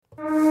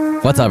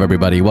What's up,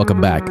 everybody? Welcome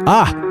back.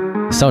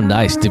 So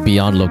nice to be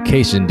on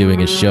location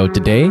doing a show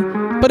today.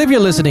 But if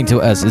you're listening to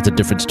us, it's a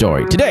different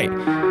story. Today,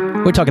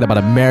 we're talking about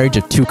a marriage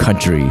of two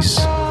countries.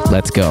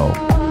 Let's go.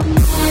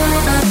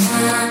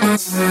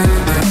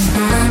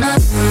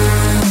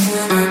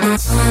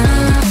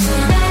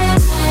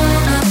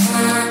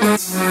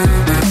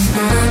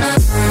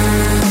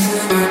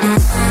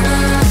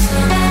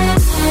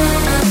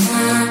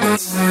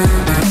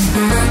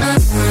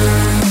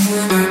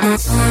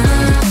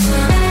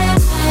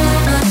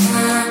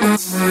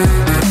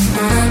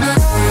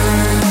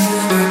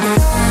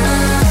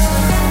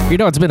 You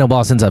know, it's been a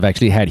while since I've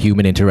actually had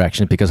human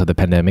interaction because of the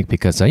pandemic,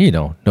 because,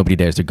 nobody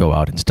dares to go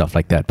out and stuff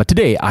like that. But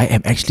today, I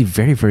am actually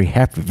very, very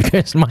happy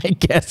because my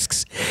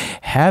guests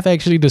have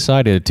actually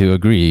decided to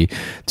agree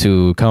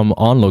to come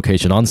on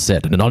location, on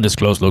set, in an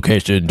undisclosed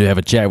location to have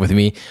a chat with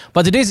me.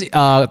 But today's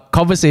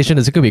conversation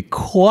is going to be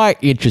quite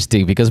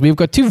interesting because we've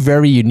got two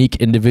very unique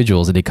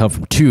individuals and they come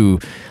from two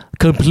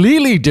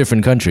completely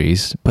different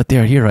countries, but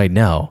they're here right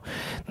now.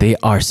 They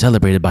are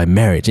celebrated by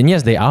marriage. And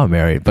yes, they are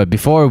married. But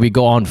before we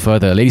go on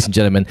further, ladies and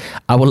gentlemen,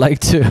 I would like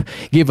to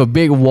give a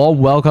big warm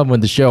welcome on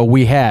the show.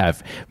 We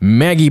have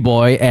Maggie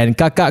Boy and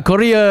Kakak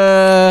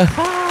Korea.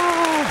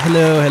 Hi.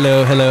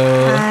 Hello.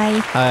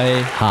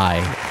 Hi.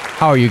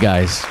 How are you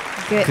guys?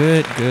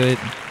 Good.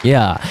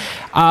 Yeah.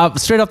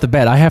 Straight off the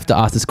bat, I have to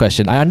ask this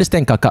question. I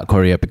understand Kakak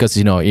Korea because,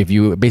 if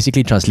you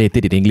basically translate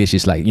it in English,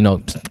 it's like,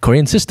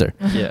 Korean sister.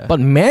 Yeah. But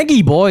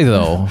Maggie Boy,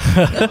 though.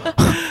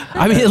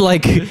 I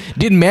mean,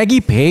 did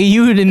Maggie pay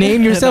you to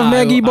name yourself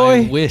Maggie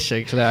Boy?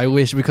 I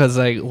wish because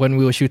when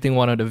we were shooting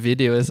one of the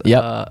videos,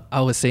 Yep.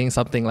 I was saying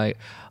something like,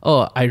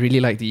 oh, I really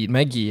like to eat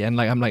Maggie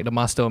and I'm like the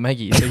master of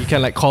Maggie. So you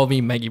can call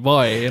me Maggie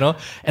Boy,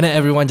 And then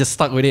everyone just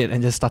stuck with it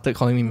and just started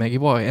calling me Maggie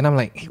Boy. And I'm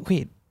like, hey,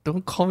 wait,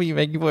 don't call me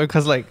Maggie Boy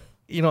because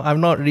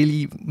I'm not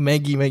really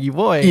Maggie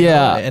Boy.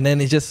 Yeah. And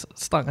then it just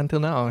stuck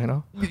until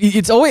now,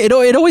 It's always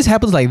it always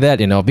happens like that,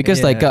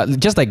 because Yeah.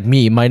 just like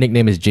me, my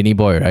nickname is Ginny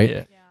Boy, right?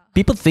 Yeah.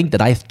 People think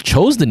that I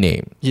chose the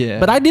name, Yeah.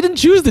 but I didn't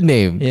choose the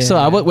name. Yeah. So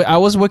I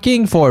was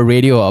working for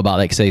radio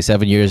about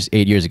 7 years,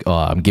 8 years ago.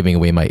 Oh, I'm giving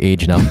away my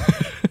age now.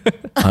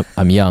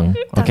 I'm young,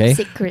 okay?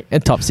 Top secret.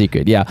 And top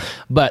secret, yeah.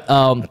 But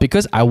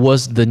because I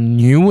was the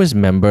newest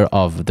member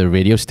of the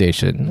radio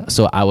station,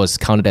 so I was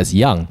counted as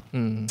young.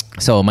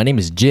 So my name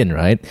is Jin,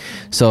 right?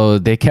 So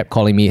they kept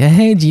calling me,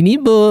 hey, Ginny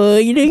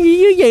boy,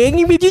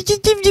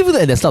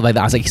 and stuff like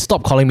that. I was like,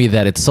 stop calling me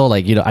that. It's so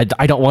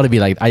I don't want to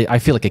be I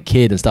feel like a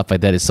kid and stuff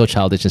like that. It's so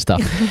childish and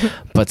stuff.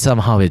 But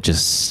somehow it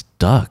just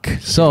stuck.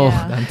 So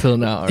Yeah. Until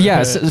now.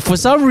 yeah, so for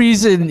some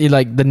reason,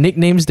 the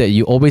nicknames that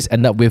you always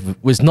end up with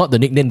was not the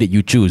nickname that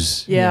you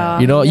choose.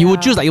 Yeah. You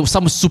would choose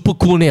some super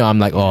cool name. I'm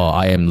like, oh,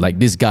 I am like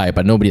this guy,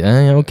 but nobody.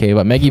 Okay,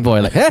 but Maggie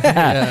Boy,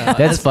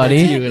 that's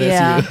funny.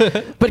 That's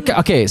you. But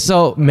okay,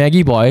 so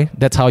Maggie Boy,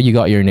 that's how you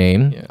got your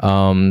name.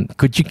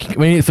 Could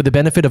you, for the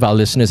benefit of our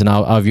listeners and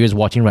our viewers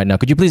watching right now,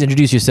 could you please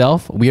introduce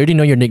yourself? We already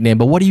know your nickname,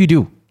 but what do you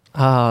do?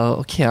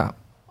 Okay.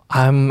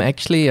 I'm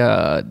actually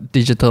a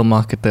digital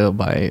marketer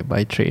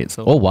by trade.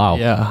 So Oh, wow.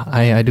 Yeah,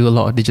 I do a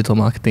lot of digital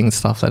marketing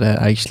stuff like that.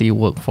 I actually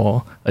work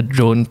for a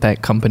drone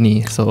tech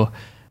company. So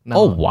now,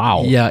 Oh,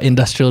 wow. Yeah,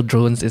 industrial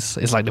drones is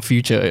like the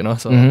future,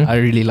 So I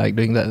really like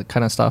doing that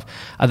kind of stuff.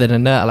 Other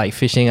than that, I like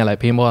fishing, I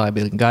like paintball, I like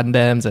building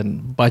Gundams and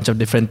a bunch of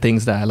different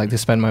things that I like to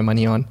spend my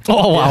money on.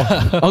 Oh, wow.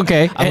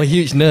 Okay. I'm a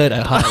huge nerd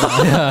at heart.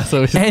 Yeah,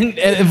 so And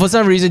for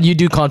some reason, you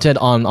do content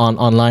on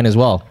online as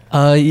well.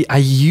 I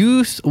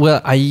used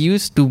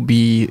to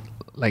be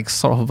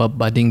sort of a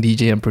budding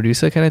DJ and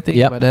producer kind of thing.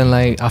 Yep. But then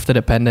after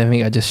the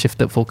pandemic, I just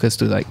shifted focus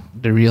to the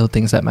real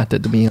things that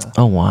mattered to me.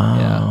 Oh, wow.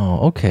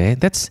 Yeah. Okay.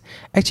 That's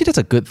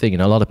a good thing.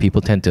 A lot of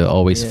people tend to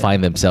always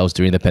find themselves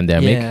during the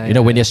pandemic. Yeah,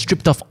 when they're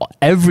stripped of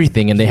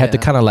everything and they had to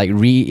Yeah. kind of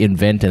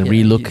reinvent and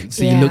relook.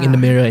 You look in the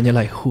mirror and you're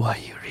like, who are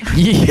you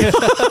really? Yeah.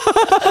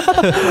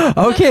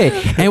 Okay.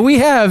 And we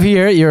have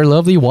here your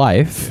lovely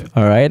wife.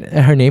 All right.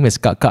 Her name is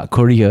Kakak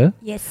Korea.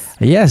 Yes.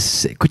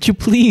 Yes. Could you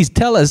please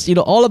tell us,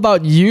 all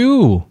about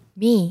you?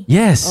 Me.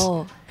 Yes.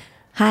 Oh.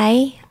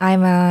 Hi,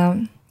 I'm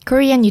a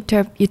Korean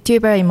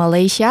YouTuber in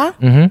Malaysia.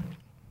 Mm-hmm.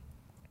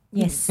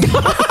 Yes.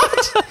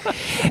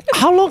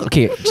 How long?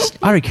 Okay. Just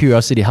out of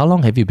curiosity, how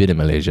long have you been in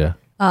Malaysia?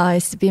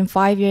 It's been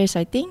 5 years,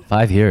 I think.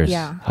 5 years.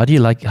 Yeah. How do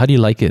you like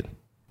it?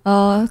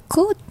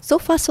 Good. So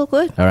far, so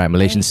good. All right,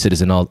 Malaysian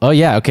citizen. Oh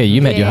yeah, okay.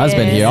 You met your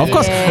husband here. Of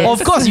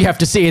course, you have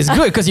to say it's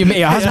good because you met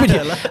your husband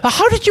here.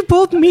 How did you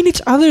both meet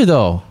each other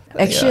though?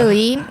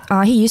 Actually,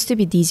 he used to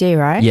be DJ,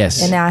 right? Yes.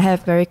 And I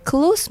have my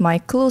close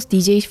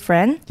DJ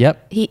friend.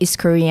 Yep. He is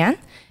Korean,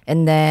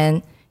 and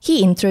then he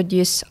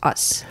introduced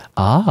us.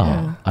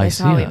 I That's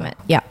see. how we met.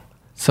 Yeah.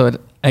 So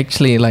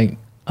actually,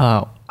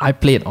 I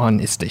played on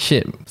It's the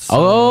Ship. So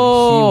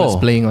Oh. he was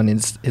playing on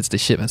It's the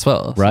Ship as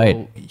well. Right.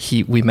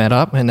 So we met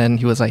up and then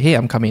he was like, hey,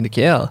 I'm coming to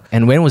KL.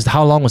 And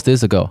how long was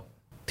this ago?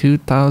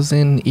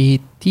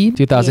 2018.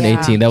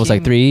 2018. Yeah. That was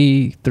like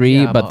three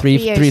Yeah, plus about 3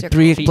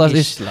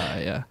 ish.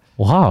 Yeah.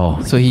 Wow.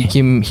 So he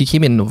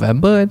came in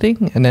November, I think,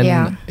 and then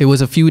Yeah. it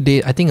was a few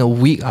days, I think a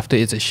week after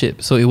it's a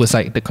ship. So it was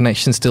like the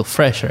connection's still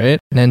fresh, right?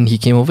 And then he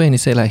came over and he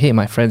said like, "Hey,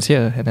 my friend's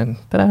here," and then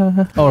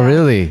ta-da. Oh,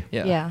 really?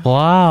 Yeah. Yeah.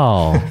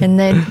 Wow. And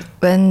then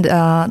when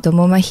the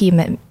moment he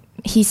met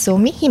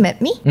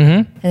me,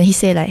 Mm-hmm. and he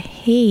said like,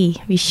 "Hey,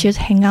 we should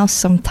hang out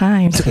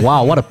sometime."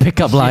 Wow, what a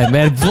pickup line,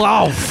 man.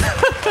 Wow.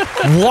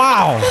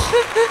 Wow.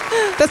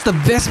 That's the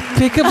best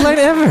pickup line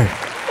ever.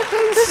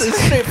 It's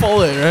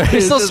straightforward, right?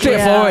 It's so just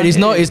straightforward.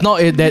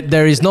 Yeah.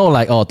 There is no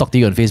like, oh, talk to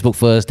you on Facebook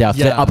first, then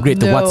after that Yeah. upgrade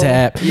to No.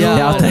 WhatsApp.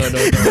 Yeah, then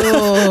after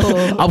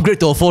no. upgrade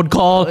to a phone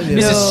call.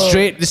 This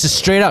is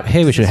straight up.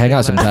 Hey, we should hang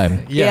out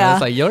sometime. Yeah, Yeah.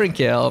 it's like you're in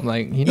KL. I'm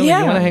like, you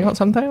Yeah. want to hang out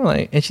sometime?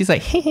 Like, and she's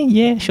like, hey,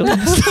 yeah, sure.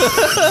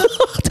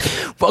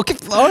 Okay,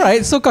 all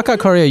right. So Kakak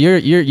Korea,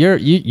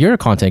 you're a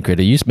content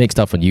creator. You make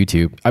stuff on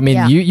YouTube. I mean,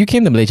 Yeah. you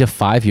came to Malaysia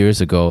 5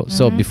 years ago.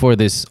 So before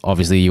this,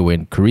 obviously you were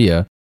in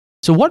Korea.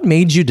 So what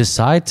made you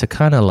decide to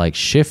kind of like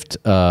shift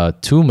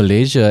to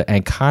Malaysia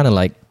and kind of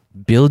like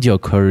build your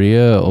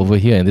career over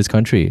here in this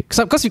country?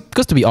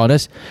 Because to be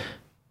honest,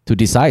 to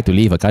decide to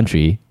leave a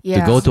country to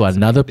Yeah. go to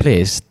another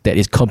place that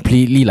is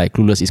completely like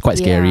clueless is quite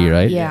scary, Yeah,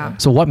 right? yeah.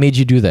 So what made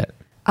you do that?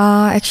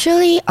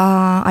 Actually,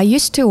 I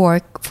used to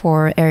work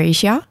for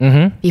AirAsia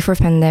Mm-hmm. before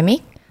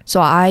pandemic.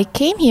 So I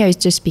came here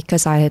just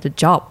because I had a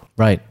job.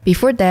 Right.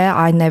 Before that,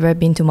 I never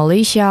been to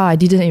Malaysia. I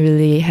didn't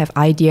really have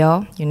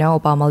idea,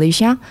 about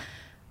Malaysia.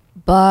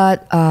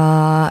 But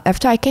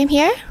after I came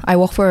here, I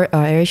worked for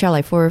AirAsia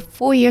like for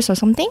 4 years or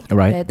something.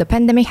 Right. The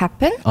pandemic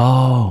happened.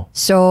 Oh.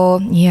 So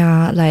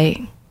yeah,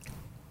 like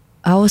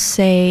I would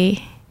say,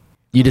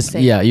 You just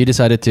Say. you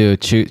decided to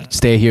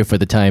stay here for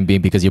the time being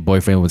because your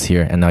boyfriend was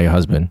here and now your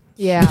husband.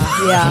 yeah,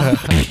 yeah.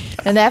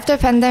 And after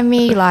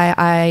pandemic, like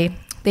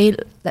they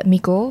let me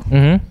go.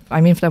 Mm-hmm.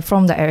 I mean,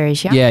 from the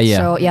AirAsia. Yeah, yeah.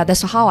 So yeah,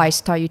 that's how I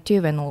start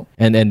YouTube and all.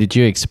 And did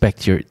you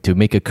expect to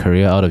make a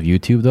career out of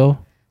YouTube though?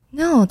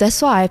 No, that's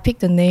why I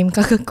picked the name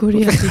Kakak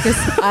Korea because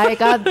I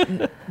got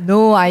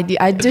no idea.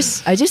 I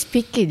just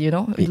pick it,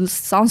 It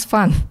sounds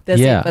fun. That's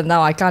Yeah. it. But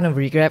now I kind of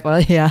regret.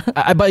 But yeah.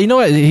 But you know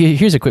what?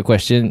 Here's a quick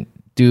question.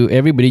 Do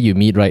everybody you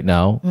meet right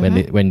now,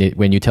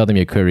 when you tell them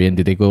you're Korean,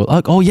 do they go,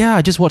 oh yeah,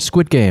 I just watched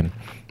Squid Game?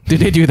 Do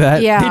they do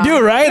that? Yeah. They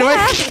do, right?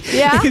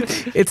 Yeah.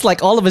 It's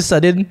like all of a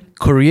sudden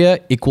Korea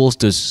equals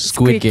to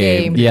Squid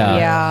Game. Game. Yeah.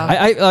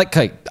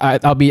 Yeah.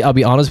 I'll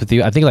be honest with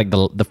you. I think like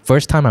the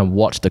first time I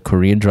watched a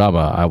Korean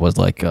drama, I was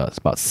like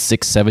about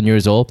 6-7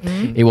 years old.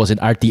 It was in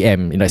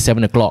RTM, like 7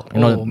 o'clock.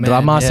 Oh, man.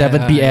 Drama Yeah,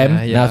 7 p.m. yeah,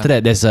 And yeah. after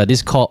that, there's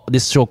this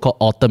show called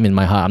Autumn in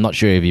My Heart. I'm not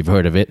sure if you've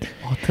heard of it.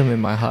 Autumn in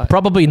my heart.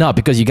 Probably not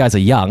because you guys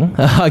are young.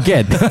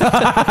 Again,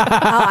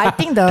 I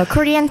think the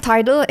Korean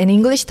title and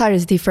English title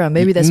is different.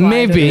 Maybe that's why. I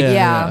don't maybe. know.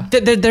 Yeah.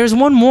 Yeah. There's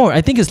one more.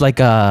 I think it's like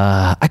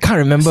I can't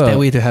remember.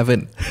 Stairway to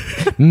Heaven.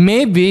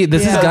 Maybe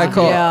this is a guy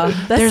called. Yeah.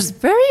 That's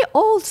very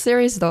old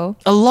series though.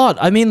 A lot.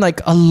 I mean,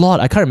 like a lot.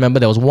 I can't remember.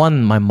 There was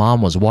one my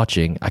mom was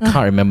watching. I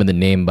can't remember the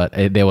name, but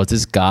there was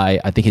this guy.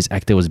 I think his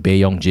actor was Bae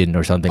Yong Jin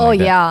or something Oh like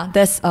that. yeah,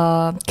 that's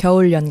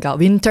겨울 연가,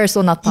 Winter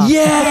Sonata.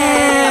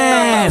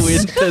 Yes!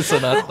 Winter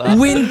Sonata.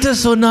 Winter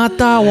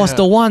Sonata was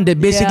the one that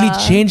basically Yeah.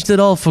 changed it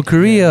all for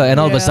Korea. And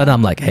all of a Yeah. sudden,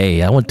 I'm like,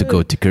 hey, I want to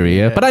go to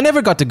Korea. But I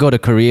never got to go to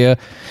Korea.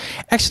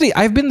 Actually,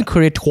 I've been to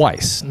Korea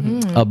twice.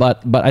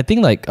 But I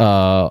think like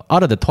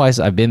out of the twice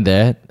I've been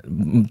there,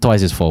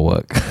 twice is for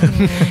work.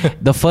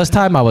 The first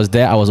time I was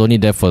there, I was only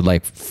there for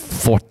like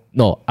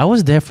I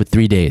was there for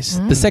 3 days.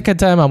 The second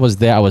time I was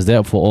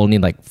there for only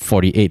like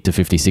 48 to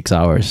 56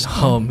 hours.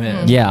 Oh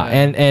man. Yeah,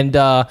 and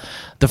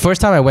the first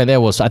time I went there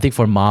was I think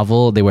for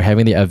Marvel. They were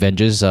having the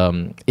Avengers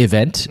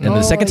event, and the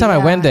Oh, second time I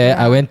yeah, went there,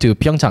 I yeah. went to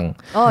Pyeongchang.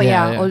 Oh Yeah,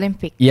 yeah, yeah.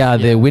 Olympic. Yeah,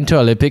 the Winter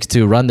Olympics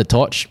to run the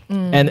torch,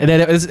 and then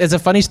it's a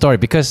funny story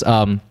because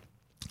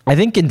I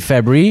think in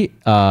February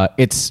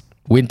it's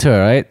winter,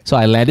 right? So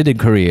I landed in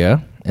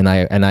Korea. And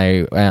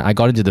I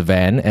got into the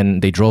van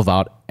and they drove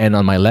out, and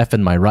on my left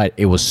and my right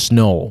it was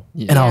snow,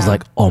 and I was Yeah.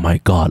 like, oh my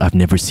god, I've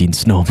never seen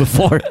snow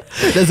before.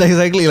 That's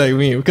exactly like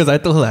me because I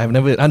told her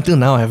until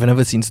now I've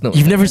never seen snow.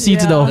 You've never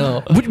seen Yeah. snow.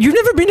 No. You've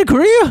never been to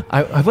Korea?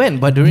 I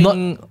went, but during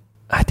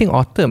I think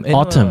autumn.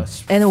 Autumn.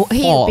 And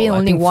he fall, been I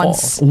only think fall.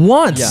 once.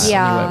 Once. Yeah,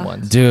 Yeah. we went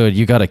once. Dude,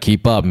 you gotta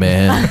keep up,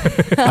 man.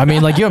 I mean,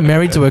 like, you're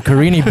married to a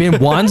Korean, you've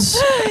been once.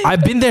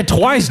 I've been there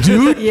twice,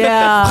 dude.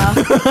 Yeah.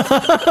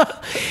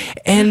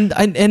 And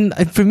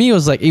for me,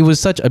 it was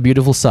such a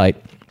beautiful sight.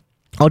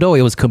 Although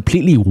it was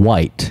completely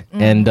white.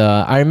 And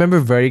I remember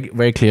very,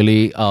 very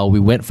clearly, we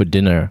went for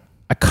dinner.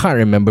 I can't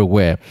remember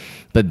where.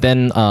 But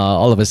then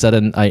all of a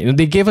sudden,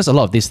 they gave us a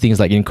lot of these things.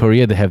 Like in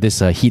Korea, they have this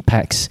heat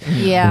packs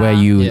Yeah. where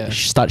you Yeah.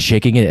 start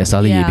shaking it and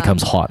suddenly it Yeah.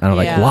 becomes hot. And I'm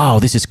like, Yeah. wow,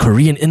 this is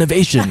Korean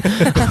innovation.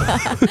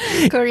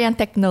 Korean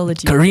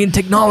technology. Korean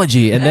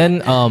technology. And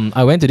then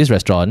I went to this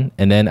restaurant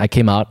and then I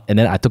came out and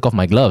then I took off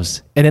my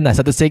gloves. And then I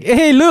started saying,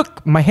 hey,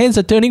 look, my hands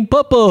are turning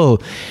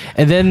purple.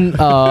 And then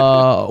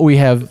we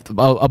have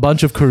a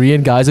bunch of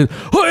Korean guys and,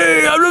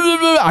 hey,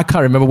 I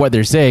can't remember what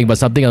they're saying, but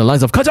something on the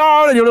lines of,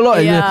 Kachan!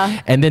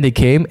 Yeah. And then they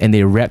came and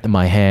they wrapped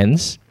my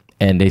hands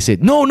and they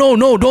said, no,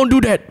 don't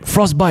do that.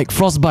 Frostbite.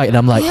 And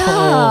I'm like, Yeah.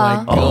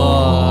 Oh my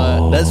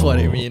god, that's what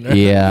I mean. Right?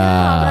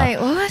 yeah. Like,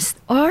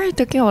 what are you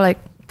talking about? Like,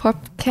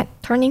 cat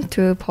turning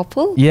to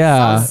purple?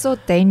 Yeah. Sounds so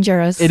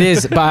dangerous. It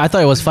is, but I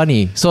thought it was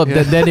funny. So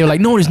then they were like,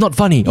 no, it's not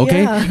funny,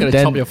 okay? Yeah. You're gonna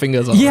Then- chop your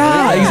fingers off. Yeah,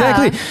 right?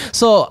 exactly.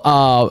 So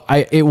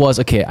I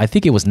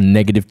think it was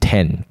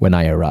 -10 when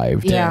I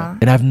arrived. Yeah.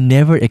 And I've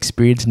never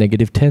experienced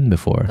 -10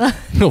 before.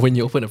 When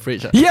you open the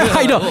fridge. Yeah,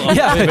 I know.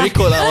 Yeah. Very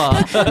cold.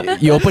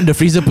 You open the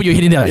freezer, put your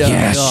head in there, like,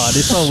 yes. God,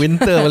 this one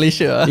winter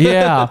Malaysia.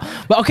 Yeah.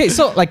 But okay,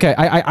 so like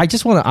I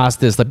just want to ask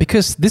this, like,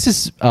 because this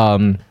is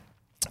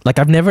like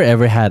I've never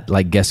ever had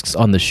like guests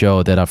on the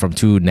show that are from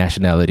two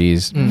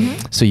nationalities.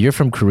 So you're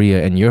from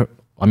Korea and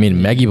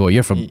Maggie Boy,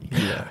 you're from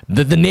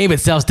the name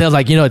itself tells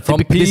like,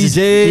 From this is-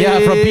 PJ. yeah,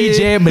 from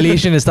PJ,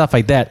 Malaysian and stuff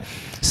like that.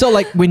 So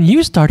like when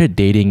you started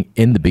dating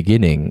in the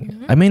beginning,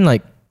 I mean,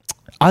 like,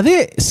 are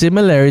there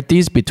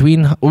similarities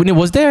between?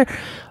 Was there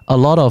a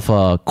lot of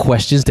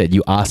questions that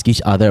you ask each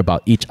other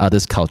about each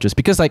other's cultures?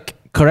 Because like,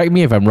 correct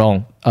me if I'm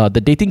wrong,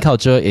 the dating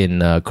culture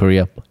in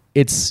Korea,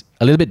 it's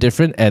a little bit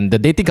different, and the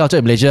dating culture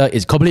in Malaysia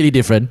is completely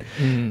different.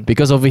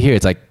 Because over here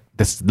it's like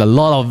there's a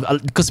lot of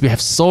because we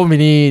have so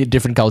many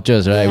different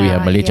cultures, right? We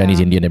have Yeah, Malay, Chinese,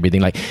 yeah. Indian,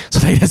 everything. Like, so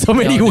like, there's so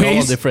many They're all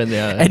ways, different,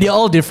 yeah. and they're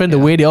all different. The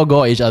way they all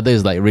go at each other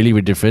is like really,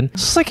 really different.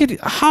 So it's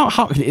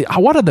like,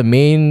 what are the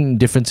main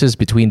differences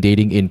between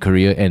dating in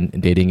Korea and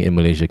dating in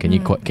Malaysia? Can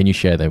you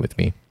share that with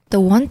me? The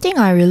one thing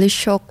I really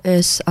shocked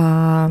is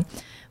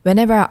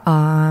whenever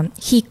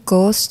he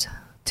goes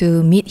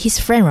to meet his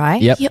friend,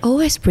 right? Yep. He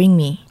always bring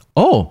me.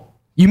 Oh,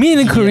 you mean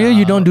in Korea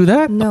you don't do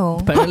that? No.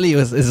 Apparently,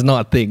 it's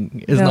not a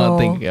thing. It's not a No.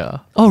 thing. Yeah.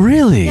 Oh,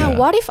 really? Yeah.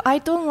 What if I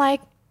don't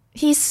like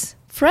his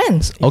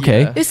friends?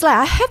 Okay. Yeah. It's like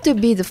I have to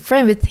be the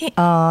friend with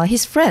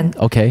his friend.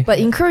 Okay. But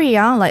in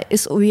Korea, like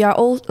we are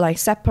all like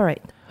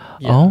separate.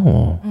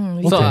 Oh.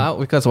 So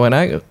Okay. because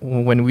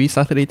when we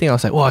started dating, I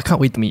was like, oh, I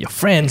can't wait to meet your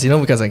friends,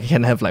 because I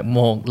can have like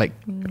more like,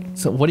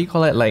 so what do you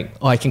call it? Like,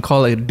 oh, I can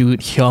call a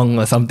dude Hyung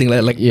or something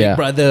like Yeah. big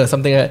brother or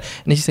something like that.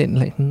 And she said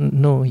like,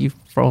 no, you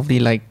probably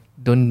like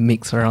don't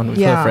mix around with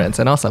her Yeah. friends.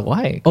 And I was like,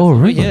 why? 'Cause Oh, over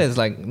really? here it's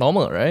like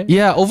normal, right?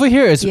 Yeah, over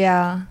here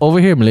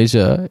in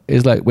Malaysia,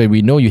 it's like when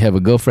we know you have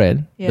a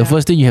girlfriend, the Yeah.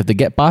 first thing you have to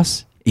get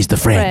past is the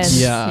friends.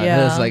 Friends. Yeah, Yeah.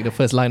 that's like the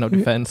first line of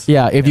defense.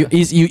 Yeah, if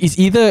it's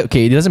either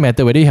okay, it doesn't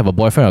matter whether you have a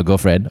boyfriend or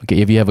girlfriend.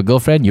 Okay, if you have a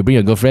girlfriend, you bring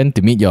your girlfriend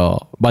to meet your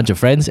bunch of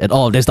friends, and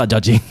all of them start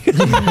judging.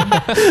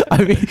 I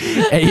mean,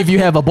 and if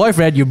you have a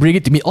boyfriend, you bring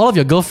it to meet all of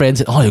your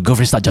girlfriends, and all your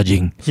girlfriends start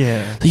judging.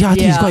 Yeah. So yeah, I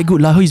think he's Yeah. quite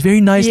good lah. He's very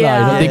nice lah.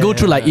 Yeah. They go Yeah,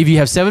 through like yeah. if you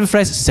have 7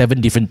 friends,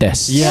 7 different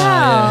tests.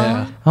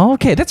 Yeah. Oh,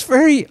 okay, that's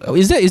very.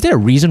 Is there a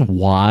reason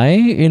why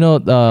in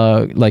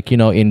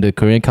the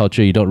Korean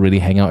culture you don't really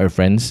hang out with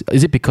friends?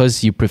 Is it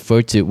because you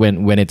prefer to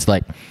when it's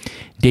like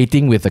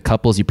dating with the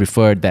couples, you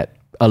prefer that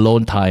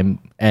alone time,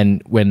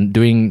 and when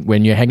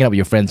you're hanging out with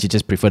your friends, you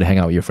just prefer to hang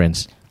out with your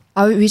friends?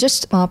 We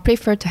just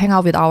prefer to hang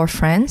out with our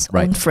friends,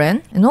 Right. own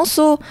friend, and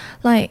also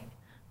like,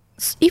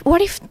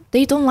 what if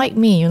they don't like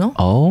me?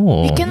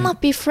 Oh, We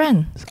cannot be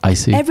friends. I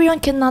see. Everyone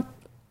cannot.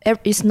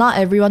 It's not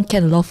everyone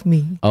can love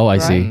me. Oh, I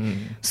right? see.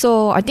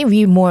 So I think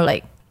we more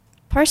like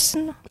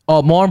person.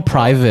 Oh, more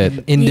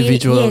private.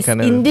 Individual Yes, kind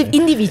of individual.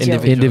 Individual.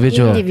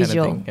 kind of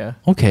Individual. thing, yeah.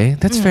 Okay,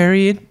 that's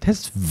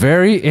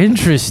very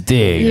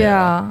interesting.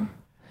 Yeah.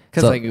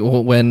 Because So- like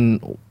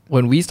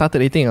when we started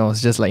dating, I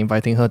was just like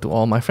inviting her to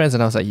all my friends,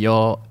 and I was like,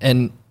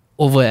 and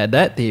over at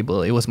that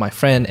table, it was my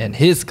friend and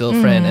his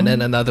girlfriend, and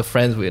then another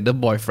friend with the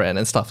boyfriend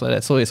and stuff like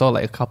that. So it's all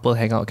like a couple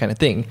hangout kind of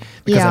thing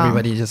because Yeah.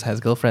 everybody just has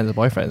girlfriends and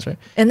boyfriends, right?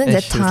 And then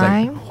that she was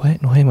time- like,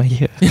 why am I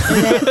here?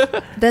 And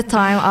then that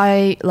time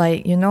I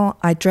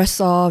I dress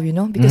up,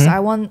 because I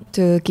want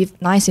to give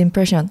nice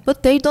impression.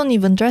 But they don't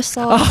even dress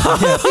up.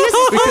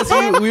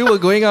 because we were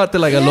going out to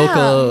like a Yeah.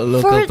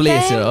 local For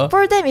place, them,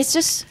 For them, it's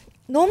just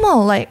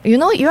normal. Like,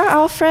 you're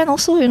our friend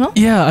also,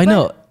 Yeah, I But-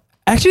 know.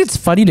 Actually, it's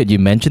funny that you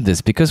mentioned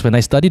this because when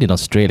I studied in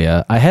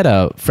Australia, I had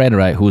a friend,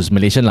 right, who's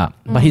Malaysian lah,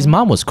 but his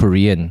mom was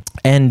Korean.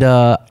 And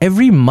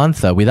every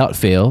month, without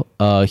fail,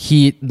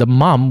 the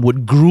mom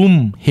would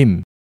groom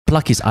him,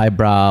 pluck his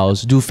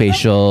eyebrows, do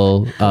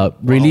facial,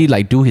 really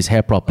like do his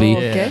hair properly.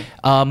 Oh, okay.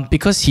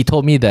 Because he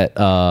told me that,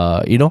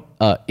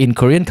 in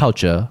Korean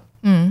culture,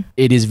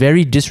 it is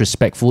very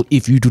disrespectful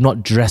if you do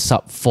not dress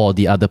up for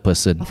the other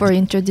person. For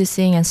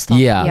introducing and stuff.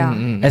 Yeah.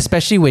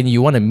 Especially when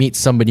you want to meet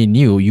somebody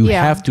new, you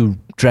Yeah. have to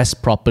dress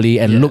properly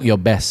and look your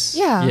best.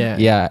 Yeah.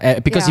 Yeah.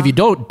 Because if Yeah. you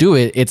don't do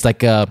it, it's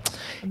like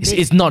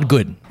it's not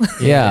good.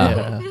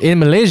 Yeah. In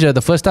Malaysia,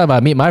 the first time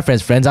I meet my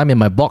friends, I'm in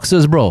my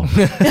boxers, bro.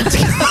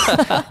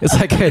 It's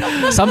like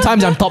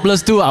sometimes I'm topless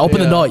too. I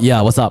open the door.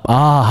 Yeah, what's up?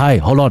 Hi,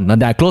 hold on. And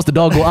then I close the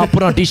door, go up,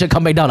 put on a t-shirt,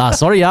 come back down.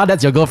 Sorry,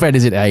 that's your girlfriend,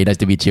 is it? Hey, nice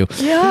to meet you.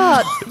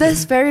 Yeah,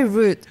 that's very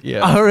rude.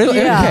 Yeah. Oh, really?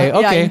 Yeah. Okay. Yeah,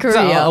 Okay. in So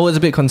Korea. I was a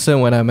bit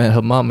concerned when I met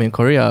her mom in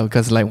Korea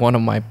because like one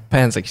of my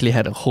pants actually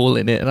had a hole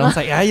in it, and I was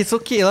like, it's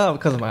okay lah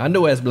because my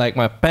underwear as black.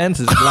 My pants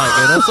is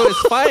black, so it's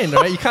fine,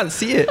 right? You can't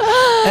see it.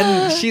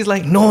 And she's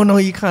like, no,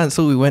 you can't.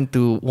 So we went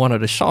to one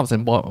of the shops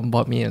and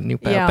bought me a new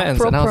pair of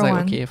pants. And I was like,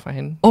 one. okay,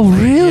 fine. Oh,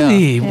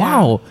 really? Yeah.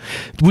 Wow.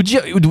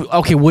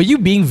 Were you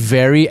being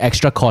very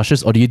extra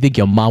cautious, or do you think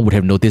your mom would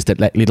have noticed that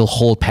like little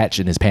hole patch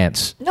in his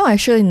pants? No,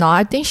 actually not.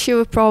 I think she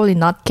would probably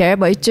not care,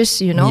 but it's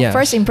just, Yeah.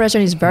 first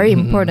impression is very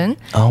important.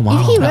 Oh, wow.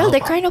 If he wear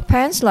that kind of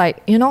pants,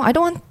 like, I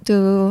don't want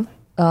to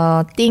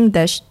think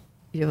that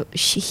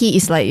he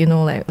is like,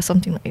 like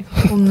something like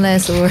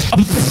homeless or...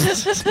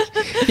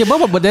 Yeah,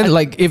 but then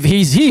like if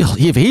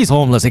he's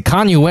homeless, like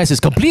Kanye West is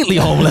completely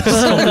homeless.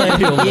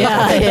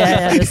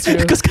 yeah, that's true.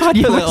 Because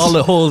Kanye Like West. all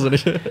the holes in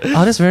it.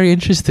 Oh, that's very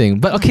interesting.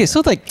 But okay,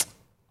 so like,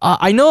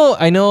 I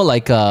know,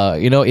 like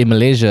in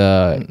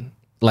Malaysia,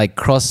 like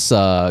cross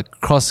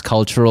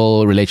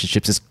cultural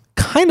relationships is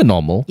kind of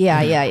normal. Yeah.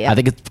 I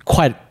think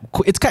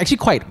it's actually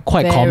quite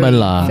Very, common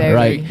lah, very.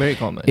 right? Very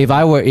common. If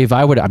I were,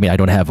 I mean, I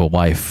don't have a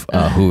wife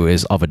who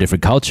is of a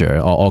different culture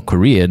or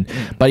Korean,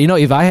 but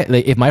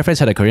if my friends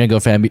had a Korean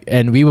girlfriend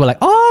and we were like,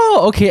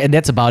 oh, okay, and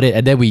that's about it,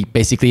 and then we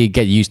basically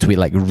get used to it,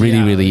 like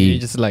really, you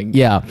just like,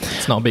 yeah.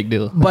 it's not a big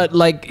deal. But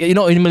like, in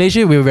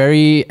Malaysia, we're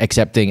very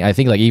accepting. I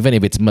think like even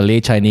if it's Malay,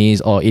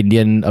 Chinese or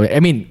Indian, I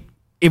mean,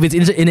 if it's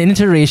in an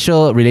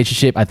interracial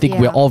relationship, I think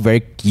we're Yeah. all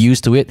very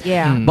used to it.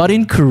 Yeah. But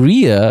in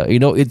Korea,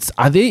 is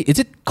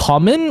it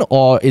common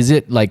or is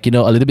it like, a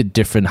little bit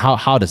different?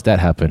 How does that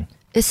happen?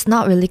 It's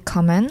not really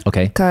common.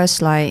 Okay.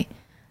 Because like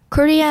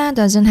Korea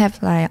doesn't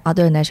have like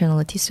other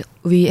nationalities.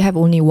 We have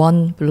only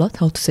one blood.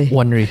 How to say?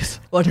 One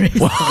race. One race.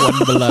 One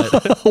blood.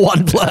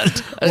 One blood.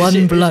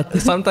 One blood.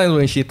 Sometimes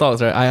when she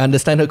talks, right, I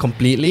understand her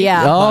completely.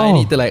 Yeah. But I Oh.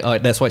 need to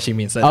that's what she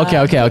means.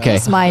 Okay.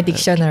 It's my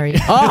dictionary.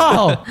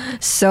 Oh,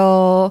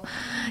 So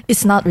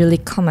it's not really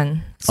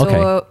common. So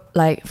Okay.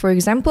 like for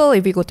example,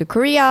 if we go to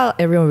Korea,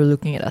 everyone will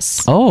looking at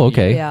us. oh,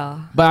 okay. Yeah.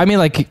 But I mean,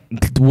 like,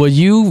 were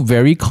you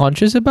very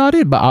conscious about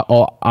it? But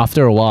or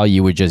after a while,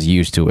 you were just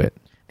used to it.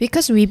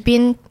 Because we've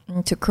been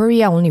to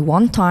Korea only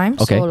one time,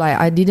 Okay. so like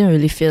I didn't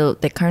really feel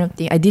that kind of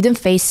thing. I didn't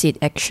face it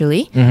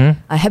actually.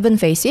 I haven't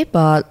faced it,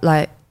 but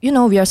like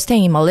we are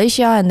staying in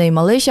Malaysia, and in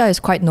Malaysia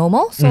is quite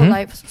normal. So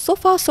like so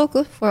far so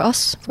good for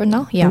us for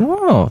now. Yeah.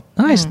 Wow,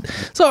 nice.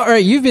 So, all right,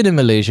 you've been in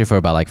Malaysia for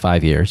about like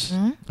 5 years.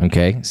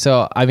 Okay,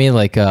 so I mean,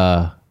 like,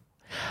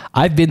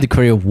 I've been to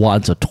Korea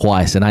once or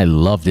twice, and I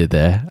loved it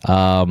there.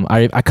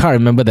 I can't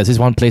remember. There's this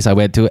one place I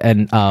went to,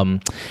 and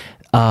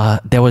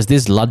there was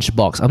this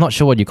lunchbox. I'm not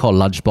sure what you call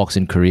lunchbox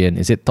in Korean.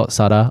 Is it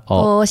totsara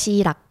or?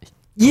 도시락.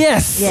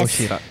 Yes.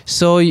 Yes.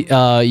 So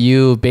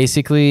you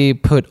basically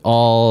put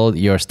all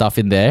your stuff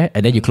in there,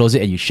 and then you close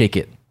it and you shake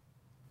it.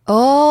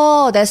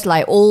 Oh, that's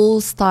like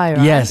old style,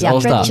 right? Yes, yeah,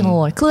 old style. traditional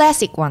one,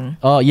 classic one.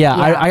 Oh yeah,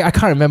 Yeah. I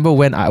can't remember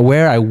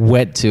where I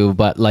went to,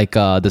 but like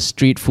the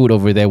street food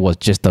over there was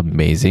just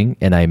amazing,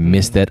 and I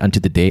missed that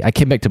until the day I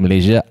came back to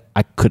Malaysia.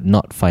 I could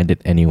not find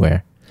it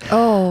anywhere,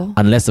 Oh,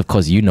 unless of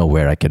course you know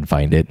where I can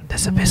find it.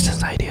 That's a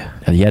business idea.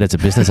 Yeah, that's a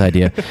business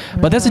idea,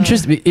 but that's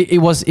interesting. It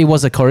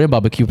was a Korean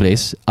barbecue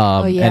place,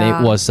 and it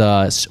yeah. was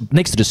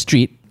next to the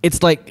street.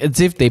 It's like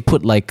as if they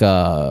put like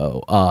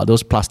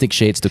those plastic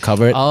shades to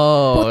cover it.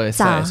 Oh,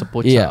 it's a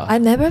pocha. Yeah.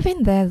 I've never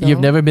been there though.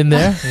 You've never been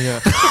there? Yeah.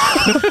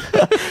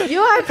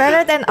 You are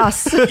better than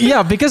us.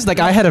 Yeah, because like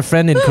I had a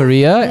friend in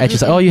Korea, and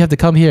she's like, "Oh, you have to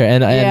come here,"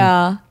 and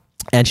Yeah.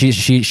 And she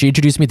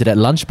introduced me to that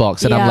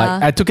lunchbox, and I'm Yeah. like,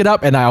 I took it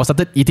up and I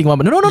started eating one.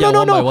 No, Yeah, no,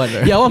 one no. by one,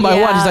 right? Yeah, one by one.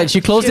 Yeah, She's like,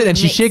 she closed it and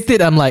she mix. shaked it.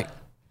 I'm like,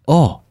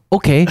 oh,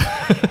 okay.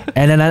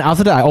 And then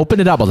after that, I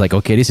opened it up. I was like,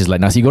 okay, this is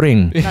like nasi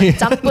goreng.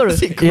 Campur.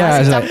 Yeah,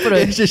 it's Nasi like-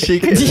 campur. Just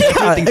shake it.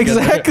 Yeah,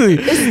 exactly.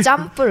 It's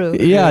campur.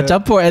 Yeah,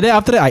 campur. And then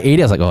after that, I ate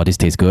it. I was like, oh, this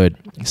tastes good.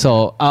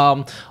 So,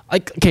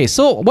 okay.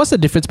 So, what's the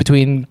difference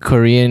between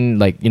Korean,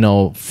 like,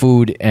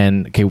 food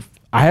and okay?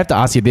 I have to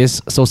ask you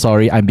this. So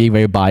sorry, I'm being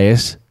very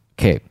biased.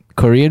 Okay,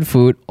 Korean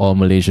food or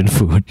Malaysian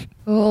food?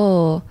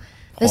 Oh,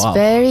 that's Wow.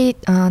 very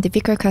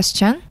difficult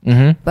question.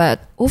 Mm-hmm. But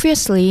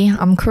obviously,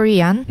 I'm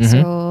Korean,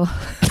 so.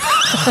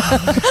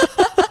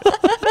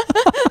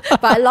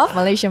 But I love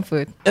Malaysian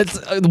food. It's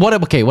what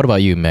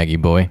about you, Maggie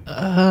boy?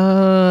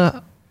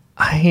 I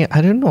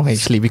don't know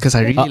actually because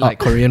I really like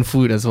Korean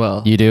food as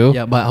well. You do?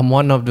 Yeah, but I'm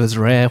one of those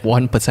rare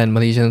 1%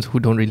 Malaysians who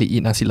don't really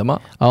eat nasi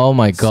lemak. Oh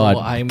my So God!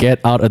 I'm- Get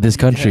out of this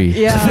country!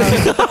 Yeah.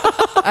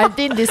 I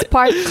think this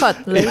part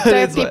cut.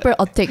 Later, people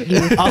will take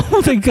you.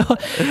 Oh my God!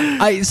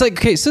 It's like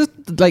okay, so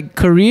like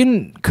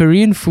Korean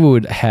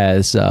food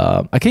has.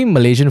 I think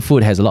Malaysian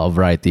food has a lot of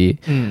variety,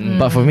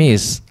 but for me,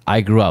 I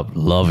grew up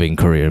loving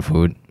Korean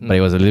food, but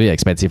it was a little bit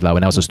expensive. Like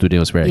when I was a student,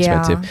 it was very Yeah.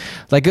 expensive.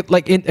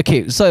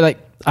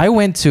 I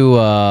went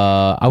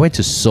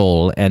to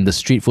Seoul, and the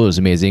street food was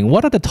amazing.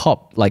 What are the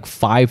top like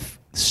 5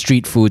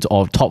 street foods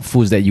or top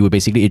foods that you were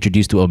basically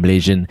introduced to a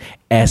Malaysian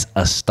as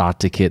a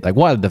starter kit? Like,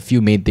 what are the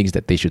few main things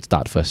that they should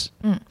start first?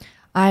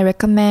 I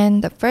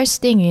recommend the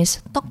first thing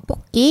is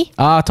tteokbokki.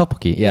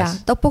 Tteokbokki, yes. Yeah,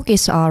 tteokbokki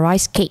is a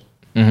rice cake.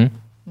 Mm-hmm.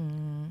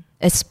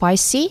 It's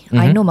spicy.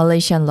 I know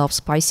Malaysian love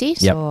spicy,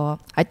 so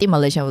I think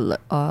Malaysian will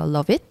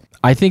love it.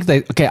 I think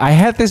that okay. I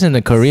had this in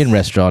a Korean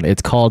restaurant.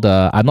 It's called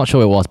I'm not sure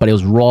what it was, but it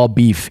was raw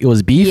beef. It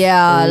was beef.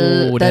 Yeah,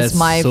 Oh, that's that's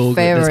my so good.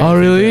 That's favorite. Oh,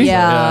 really?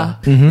 Yeah.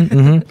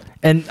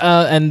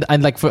 And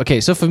like for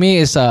okay. So for me,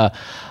 it's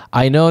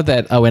I know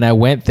that when I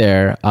went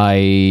there,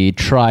 I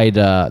tried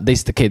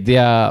they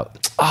are.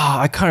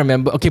 I can't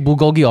remember. Okay,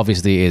 bulgogi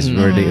obviously is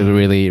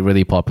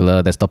really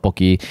popular. There's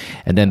tteokbokki,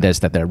 and then there's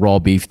that raw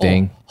beef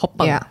thing.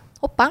 Hoppang. Yeah.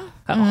 Hoppang.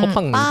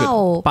 Hoppang is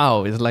Pao. good.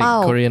 Pao is like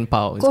Pao. Korean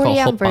pao. It's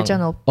Korean called hoppang.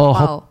 version of Oh,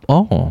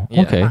 pao.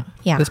 Yeah. okay.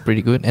 Yeah. That's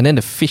pretty good. And then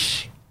the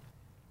fish.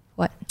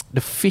 What?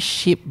 The fish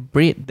shaped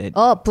bread that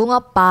Oh,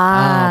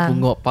 bungeoppang.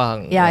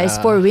 bungeoppang. Yeah, it's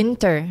for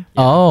winter.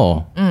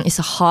 Oh, It's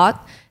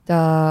hot.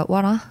 The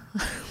what?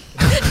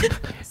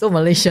 So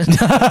Malaysian.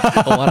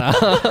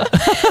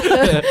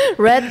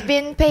 Red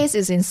bean paste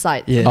is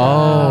inside. Yeah.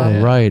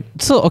 oh, right.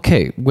 So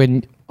okay,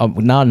 when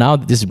now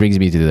this brings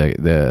me to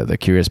the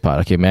curious part.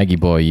 Okay, Maggie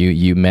Boy,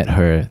 you met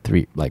her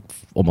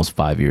almost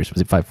 5 years.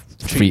 Was it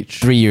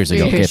three years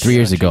ago? Okay, 3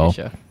 years ago.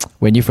 Yeah.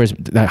 When you first,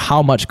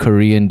 how much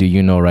Korean do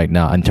you know right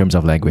now in terms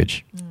of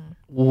language?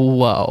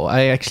 Wow,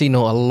 I actually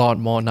know a lot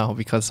more now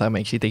because I'm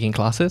actually taking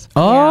classes.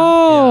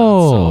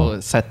 Oh,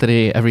 So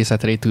every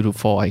Saturday 2 to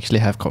 4, I actually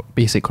have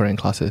basic Korean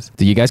classes.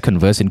 do you guys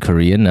converse in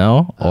Korean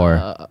now, or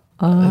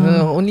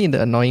Only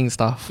the annoying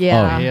stuff.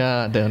 Yeah.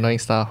 Yeah, the annoying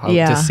stuff. I'll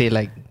Yeah. just say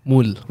like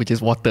mul, which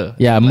is water.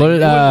 yeah, mul?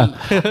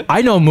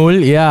 I know mul.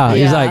 Yeah,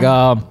 it's Yeah. like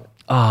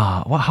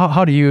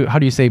how do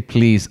you say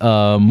please?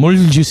 Mul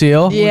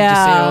juseyo.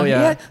 Juseyo,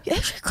 yeah. You're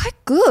actually quite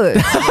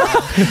good.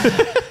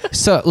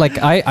 So like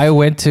I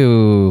went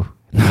to.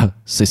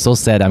 So it's so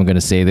sad I'm gonna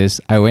say this.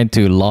 I went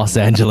to Los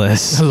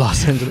Angeles.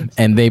 Los Angeles.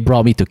 And they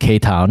brought me to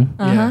K-Town.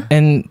 Yeah.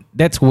 And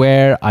that's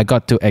where I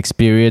got to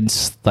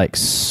experience like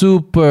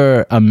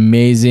super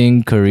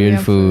amazing Korean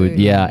Korean food. food.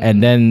 Yeah.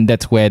 And then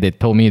that's where they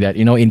told me that,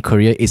 in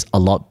Korea it's a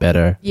lot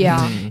better.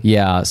 Yeah.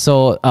 Yeah.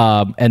 So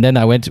and then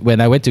when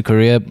I went to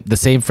Korea, the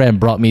same friend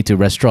brought me to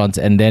restaurants,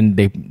 and then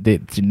they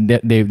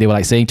were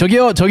like saying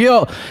Tokyo.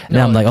 And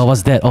I'm like, oh,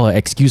 what's that? Oh,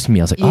 excuse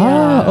me. I was like,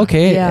 Yeah.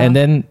 okay. Yeah. And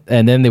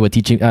then they were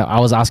teaching. I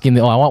was asking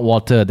them, oh, I want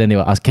water. Then they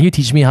were asking, can you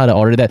teach me how to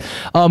order that?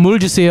 물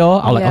주세요.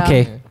 I'm like, Yeah.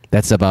 okay,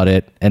 that's about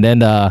it. And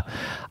then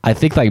I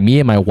think like me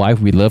and my wife,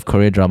 we love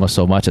Korean drama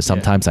so much that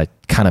sometimes I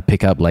kind of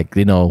pick up like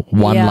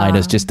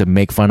one-liners just to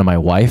make fun of my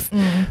wife.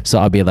 So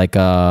I'll be like,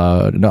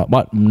 no,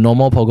 what?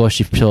 너무 보고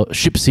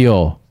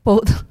싶지요.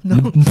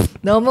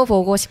 너무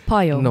보고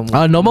싶어요.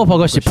 너무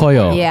보고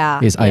싶어요. Yeah,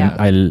 Is yeah.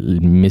 I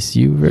miss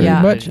you very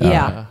Yeah, much.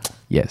 yeah.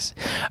 Yes,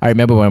 I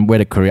remember when I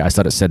went to Korea, I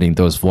started sending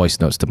those voice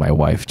notes to my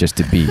wife just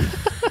to be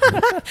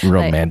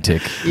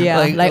romantic. Yeah,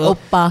 like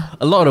oppa.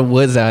 A lot of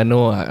words that I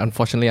know,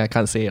 unfortunately, I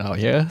can't say it out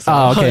here. So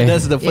Okay.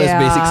 that's the first Yeah.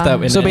 basic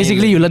step. In So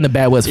basically, you learn the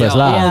bad words first,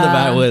 lah. all the Yeah.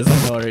 bad words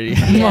I know already.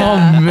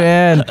 Oh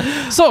man.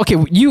 So okay,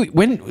 you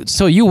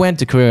went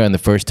to Korea on the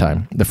first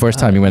time. The first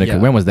time you went to Korea.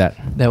 yeah. When was that?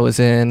 That was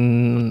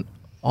in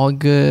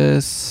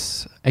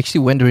August.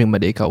 Actually, went during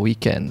Merdeka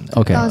weekend.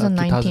 Okay.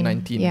 2019.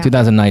 2019. Yeah.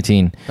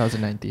 2019.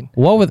 2019.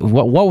 What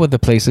were the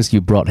places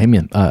you brought him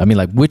in? I mean,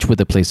 like which were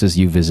the places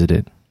you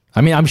visited? I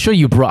mean, I'm sure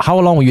you brought. How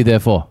long were you there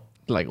for?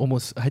 Like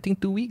almost, I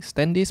think 2 weeks,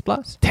 10 days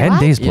plus. 10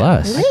 days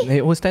plus. Really?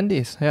 It was 10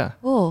 days. Yeah.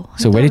 Oh. I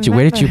So where don't did you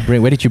remember.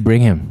 where did you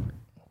bring him?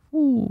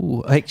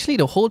 Ooh, actually,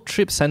 the whole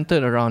trip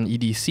centered around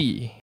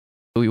EDC.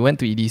 We went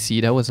to EDC.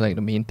 That was like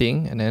the main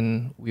thing, and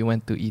then we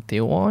went to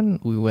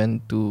Itaewon. We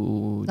went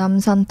to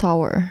Namsan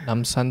Tower.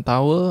 Namsan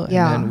Tower,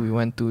 Yeah. and then we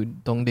went to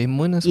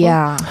Dongdaemun as well.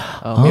 Yeah.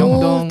 All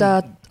Myeongdong.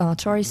 the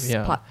tourist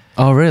Yeah. spot.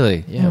 Oh,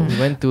 really? Yeah, we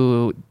went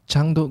to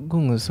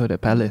Changdeokgung, so the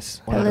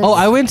palace. One of Palace. Oh,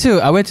 I went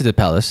to the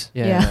palace.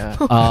 Yeah.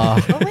 Uh,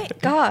 Oh my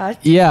god.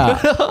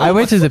 yeah, I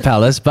went to the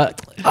palace,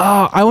 but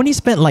I only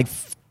spent like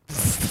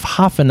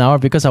half an hour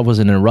because I was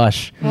in a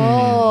rush.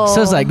 Oh.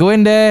 So it's like go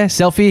in there,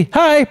 selfie,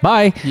 hi,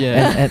 bye.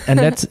 Yeah. And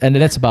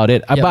that's about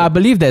it. Yeah. But I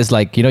believe there's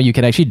like you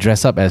can actually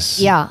dress up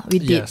as. Yeah, we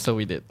did. Yeah, so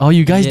we did. Oh,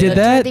 you guys Yeah. did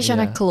that?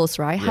 Traditional Yeah. clothes,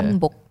 right? Yeah.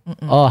 Hanbok.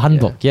 Oh,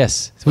 hanbok,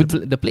 yes.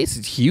 The place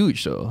is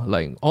huge though.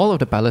 Like all of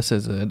the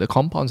palaces, the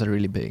compounds are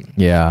really big.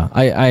 Yeah,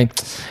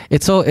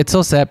 it's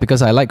so sad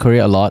because I like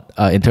Korea a lot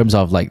in terms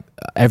of like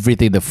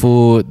everything, the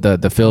food,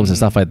 the films and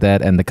stuff like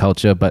that, and the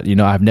culture. But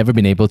I've never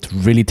been able to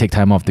really take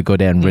time off to go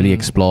there and really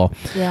explore.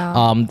 Yeah.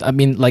 I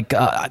mean, like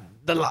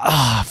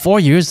 4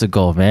 years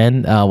ago,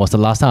 man, was the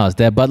last time I was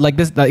there. But like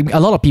this, like a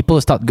lot of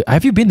people start.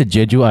 Have you been to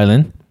Jeju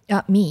Island?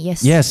 Me,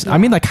 yes. Yes, I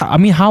mean,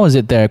 how is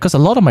it there? Because a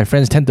lot of my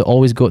friends tend to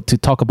always go to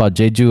talk about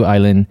Jeju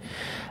Island,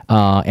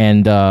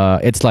 and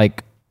it's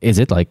like, is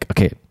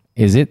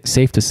it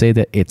safe to say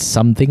that it's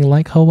something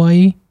like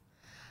Hawaii?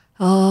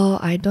 Oh,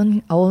 I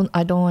don't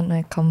want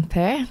to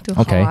compare to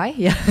Okay. Hawaii.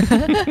 Yeah.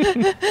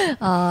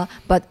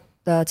 But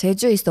the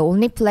Jeju is the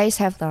only place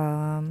have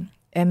the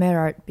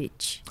emerald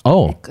beach.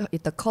 Oh,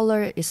 The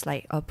color is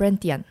like a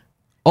Brentian.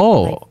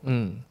 oh,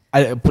 Mm.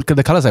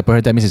 the colors I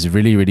heard that means it's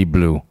really, really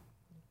blue.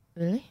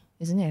 Really?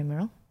 Isn't it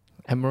emerald?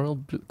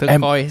 Emerald blue,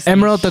 turquoise.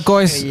 Emerald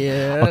turquoise.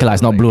 Yeah. Okay,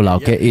 it's not blue lah.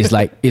 Okay, it's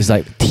like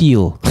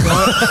teal.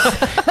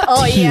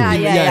 Oh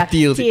yeah,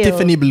 teal.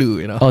 Tiffany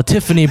blue. Oh,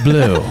 Tiffany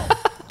blue.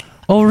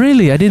 Oh,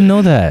 really? I didn't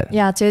know that.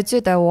 Yeah,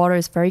 Jeju, the water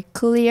is very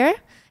clear,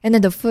 and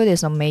then the food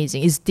is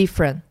amazing. It's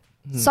different.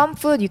 Some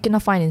food you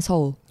cannot find in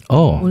Seoul,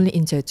 Oh, only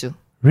in Jeju.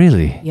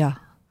 really? Yeah,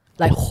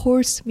 like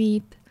horse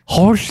meat.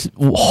 Horse?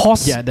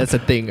 Yeah, that's a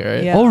thing,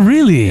 right? Yeah. Oh,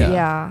 really?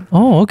 Yeah.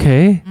 Oh,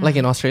 okay. Like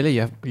in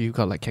Australia, you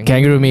got like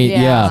Kangaroo meat,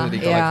 yeah. So they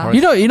got, like,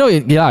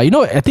 Yeah.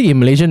 horse- I think in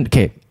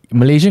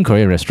Malaysian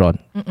Korean restaurant,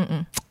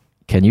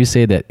 can you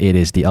say that it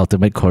is the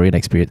ultimate Korean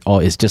experience,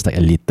 or it's just like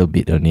a little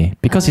bit only?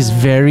 Because it's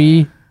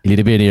very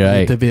little bit,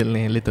 right?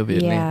 Little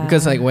bit. Yeah.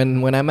 Because like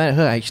when I met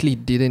her, I actually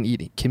didn't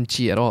eat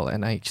kimchi at all,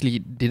 and I actually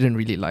didn't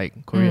really like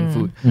Korean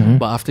food. Mhm.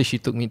 But after she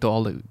took me to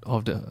all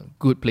the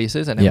good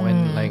places, and then Yeah.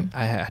 when like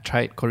I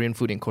tried Korean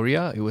food in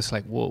Korea, it was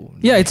like whoa.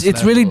 Yeah, next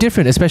it's really level.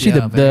 different, especially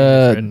Yeah, the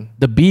very different.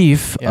 the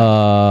beef.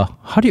 Yeah.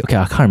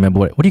 I can't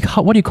remember what do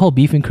you call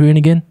beef in Korean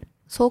again?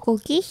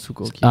 소고기?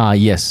 Sugoki.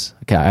 Yes.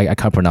 Okay, I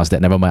can't pronounce that.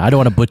 Never mind. I don't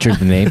want to butcher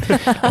the name.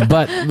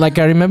 But like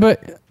I remember,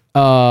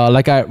 I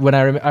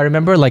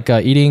remember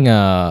eating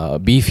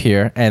beef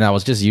here, and I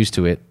was just used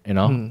to it, you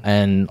know.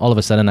 And all of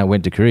a sudden, I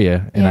went to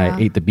Korea and Yeah.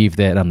 I ate the beef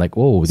there, and I'm like,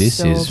 whoa, this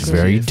So is good.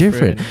 very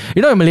different.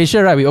 You know, in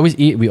Malaysia, right? We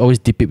always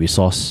dip it with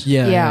sauce.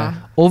 Yeah.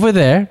 Over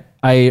there,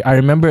 I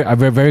remember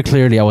very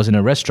clearly. I was in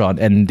a restaurant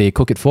and they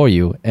cook it for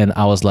you, and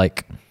I was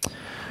like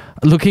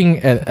looking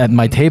at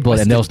my table,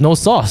 and there was no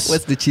sauce.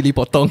 What's the chili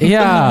potong?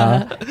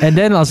 Yeah. And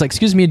then I was like,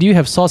 excuse me, do you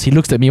have sauce? He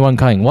looks at me one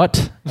kind. What?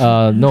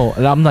 No.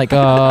 And I'm like,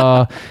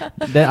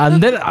 then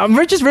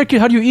I'm just very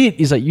curious. How do you eat?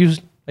 He's like, you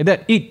like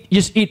that. Eat.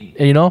 Just eat.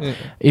 And, you know,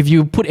 if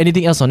you put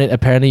anything else on it,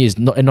 apparently it's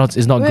not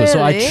good. So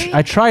Really?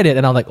 I tried it,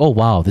 and I'm like, oh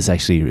wow, this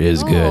actually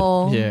is good.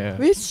 Oh. Yeah.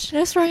 Which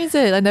restaurant is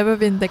it? I've never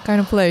been that kind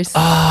of place.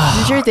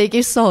 Usually they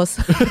give sauce.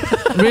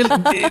 Really,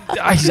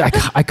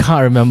 I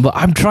can't remember.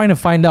 I'm trying to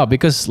find out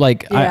because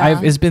like Yeah.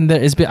 it's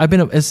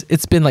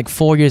been like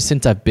 4 years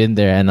since I've been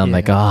there, and I'm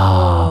like,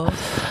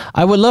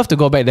 I would love to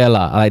go back there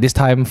lah. Like this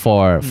time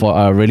for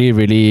a really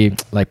really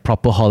like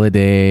proper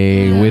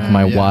holiday with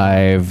my Yeah.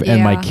 wife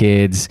and my Yeah.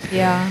 kids.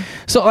 Yeah.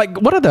 So like,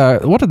 what are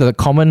the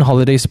common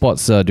holiday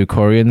spots do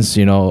Koreans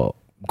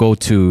go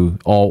to,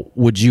 or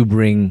would you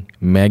bring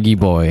Maggie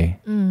Boy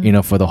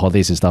for the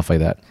holidays and stuff like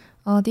that?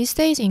 These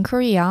days in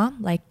Korea,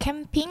 like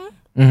camping,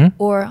 Mm-hmm.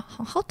 or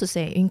how to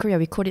say in Korea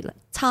we call it like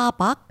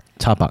차박,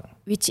 Chapak.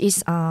 which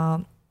is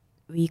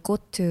we go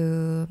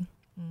to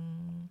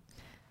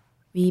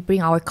we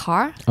bring our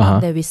car, Uh-huh.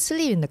 and then we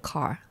sleep in the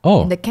car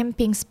Oh. in the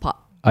camping spot.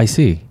 I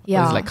see.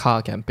 Yeah, It's like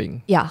car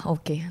camping. yeah,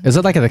 okay. Is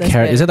it like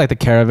That's is it like the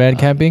caravan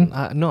camping?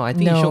 No, I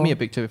think you showed No. me a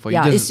picture before.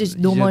 Yeah, you it's just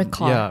normal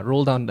car. Yeah,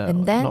 roll down the.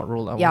 And then not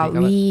roll down. yeah, what do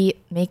you call it? we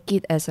make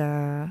it as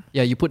a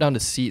Yeah, you put down the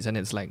seats and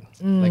it's like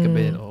a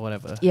bed or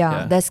whatever.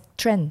 that's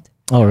trend.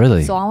 Oh,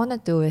 really? So I want to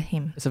do with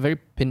him. It's a very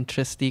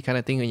Pinteresty kind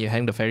of thing when you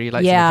hang the fairy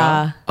lights in the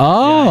Yeah, car.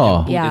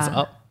 Oh. Yeah, this Yeah.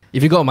 up.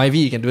 If you got my V,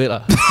 you can do it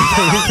lah.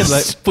 You can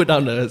like put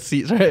down the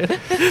seats, right?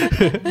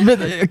 But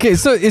okay,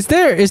 so is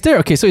there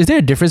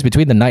a difference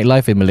between the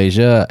nightlife in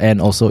Malaysia and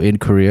also in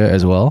Korea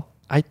as well?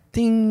 I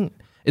think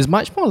it's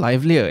much more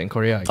livelier in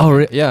Korea. Oh,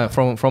 really? Yeah,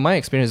 from my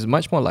experience, it's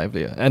much more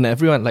livelier. And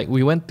everyone, like,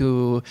 we went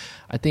to,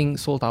 I think,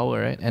 Seoul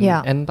Tower, right? And Yeah.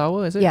 N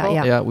Tower, is it Yeah,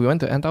 called? yeah. We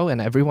went to N Tower and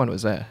everyone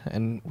was there.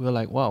 And we were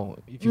like, wow,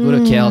 if you go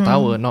to KL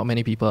Tower, not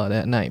many people are there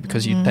at night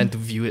because you tend to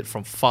view it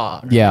from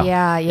far. Yeah.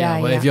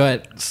 yeah. But if you're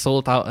at Seoul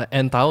Tower,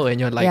 N Tower, and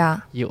you're like,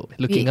 Yeah. you're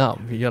looking up,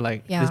 you're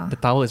like, Yeah.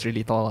 the tower is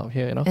really tall up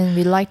here, you know? And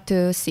we like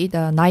to see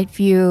the night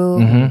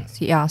view.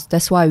 Yeah,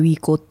 that's why we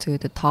go to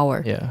the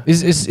tower. Yeah.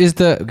 Is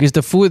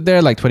the food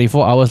there like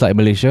 24 hours like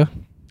Malaysia?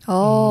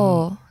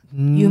 Oh,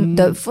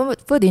 the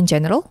food in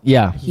general?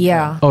 Yeah.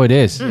 Yeah. Oh, it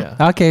is. Yeah.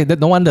 Okay,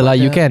 no wonder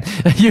like you can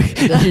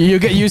you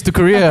get used to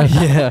Korea.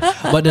 Yeah,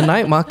 but the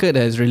night market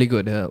there is really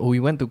good. We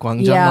went to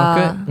Gwangjang Yeah.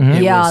 Market.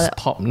 It Yeah. was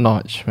top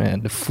notch,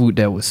 man. The food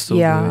there was so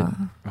Yeah.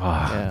 good.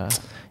 Ah, Yeah.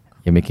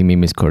 you're making me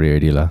miss Korea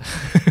already lah.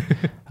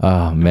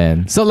 Oh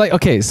man. So like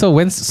okay,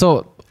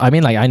 I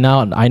mean, like I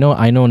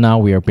know now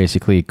we are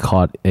basically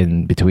caught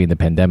in between the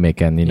pandemic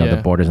and the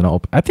Yeah. borders are not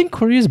open. I think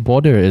Korea's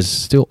border is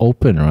still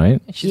open, right?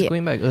 She's Yeah.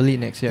 going back early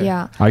next year.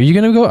 Yeah. Are you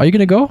gonna go?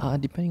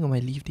 Depending on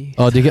my leave days.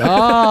 Oh,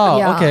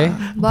 Yeah. okay.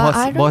 But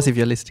I don't boss, if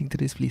you're listening to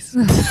this, please.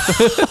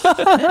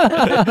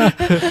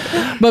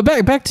 But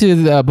back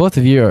to both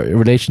of your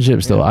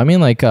relationships, though. I mean,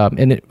 like,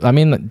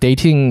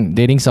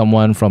 dating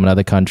someone from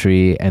another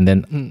country, and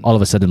then all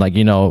of a sudden, like,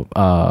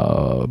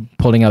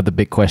 pulling out the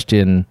big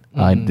question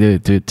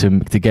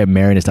to get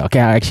married and stuff. Okay,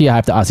 I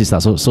have to ask this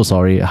stuff. So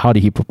sorry. How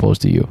did he propose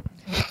to you?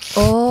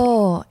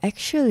 Oh,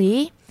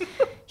 actually,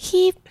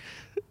 he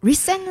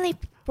recently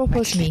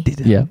proposed me.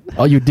 Yeah.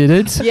 Oh, you did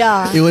it?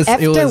 Yeah. It was-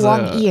 after it was,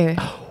 1 year.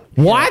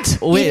 What?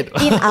 Wait.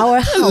 In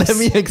our house. Let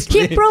me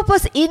explain. He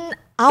proposed in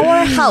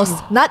our house,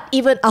 not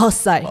even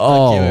outside.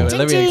 Oh. Okay, wait,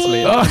 let me Ching,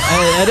 explain.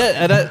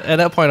 At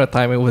that point of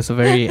time, it was a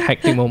very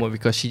hectic moment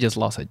because she just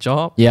lost her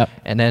job. Yep.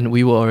 And then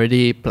we were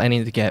already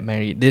planning to get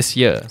married this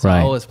year. So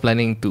Right. I was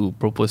planning to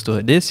propose to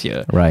her this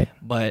year. Right.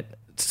 But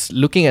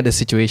looking at the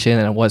situation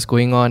and what's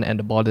going on, and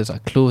the borders are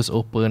closed,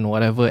 open,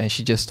 whatever, and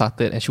she just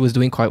started, and she was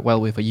doing quite well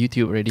with her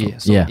YouTube already.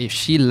 So Yeah. if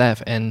she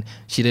left and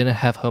she didn't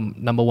have her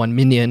number one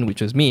minion,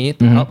 which was me,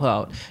 to help her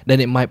out, then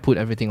it might put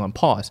everything on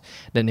pause.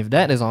 Then if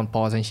that is on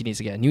pause and she needs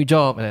to get a new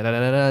job,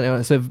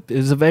 it's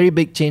a very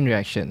big chain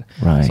reaction.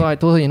 Right. So I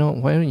told her,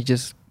 why don't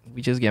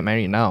we just get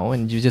married now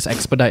and you just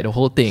expedite the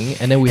whole thing,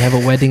 and then we have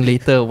a wedding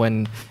later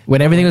when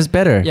Everything was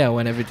better. yeah,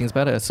 when everything's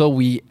better. So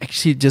we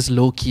actually just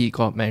low key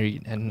got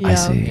married, and I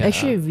see. Yeah.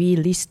 Actually, we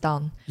list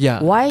down.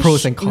 Yeah, Why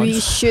pros and we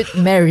cons. should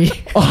marry?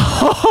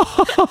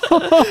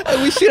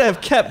 we should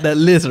have kept that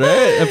list,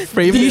 right? And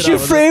frame You it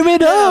should up. frame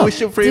it Yeah, up. we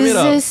should frame This it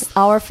up. is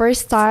our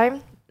first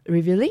time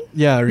revealing.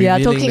 Yeah, Yeah,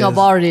 revealing talking this.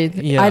 about it.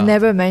 Yeah. I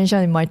never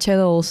mentioned in my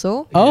channel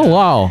also. Oh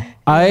wow!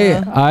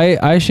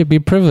 I should be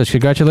privileged.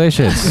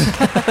 Congratulations.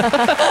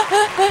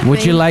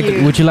 Would you Thank like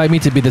you. Would you like me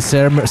to be the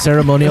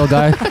ceremonial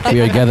guy?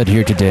 We are gathered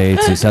here today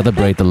to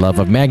celebrate the love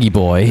of Maggie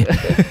Boy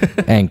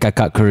and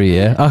Kakak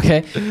Korea.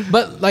 Okay,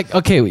 but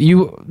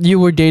you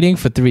were dating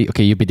for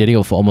you've been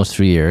dating for almost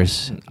 3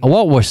 years.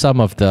 What were some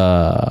of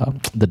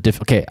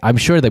the I'm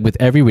sure that with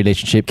every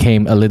relationship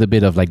came a little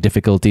bit of like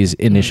difficulties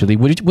initially.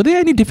 Were there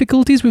any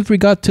difficulties with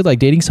regard to like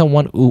dating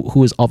someone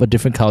who is of a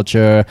different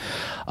culture,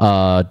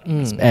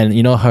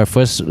 and her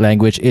first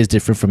language is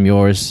different from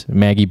yours,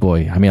 Maggie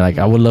Boy? I mean, like,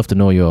 I would love to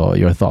know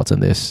your thoughts on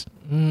this.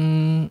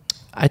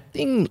 I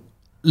think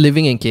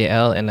living in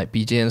KL and like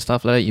PJ and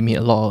stuff like that, you meet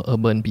a lot of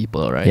urban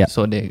people, right? Yeah.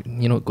 So they,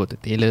 go to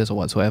tailors or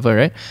whatsoever,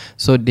 right?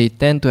 So they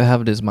tend to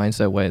have this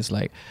mindset where it's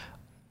like,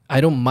 I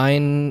don't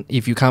mind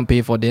if you can't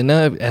pay for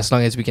dinner as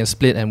long as we can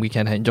split and we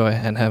can enjoy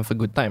and have a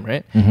good time,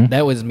 right?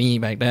 That was me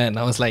back then.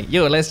 I was like,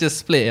 let's just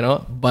split,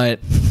 But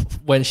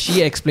when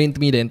she explained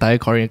to me the entire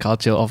Korean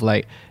culture of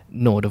like,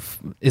 no,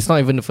 it's not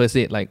even the first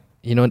date, like,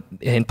 the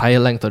entire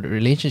length of the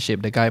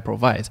relationship the guy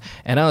provides.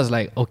 And I was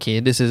like, okay,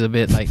 this is a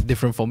bit like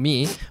different for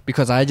me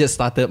because I just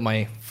started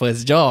my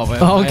first job.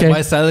 And okay.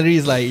 my salary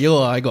is like,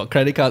 I got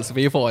credit cards to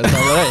pay for and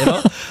stuff like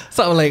that,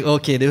 So I'm like,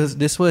 okay,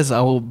 this was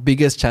our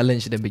biggest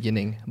challenge in the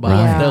beginning. But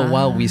Right. after a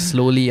while, we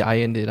slowly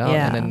ironed it out.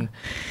 Yeah. And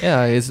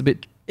then, it's a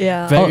bit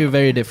Yeah. very,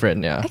 very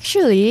different, yeah.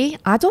 Actually,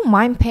 I don't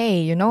mind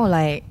pay.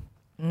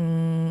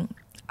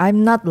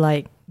 I'm not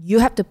like you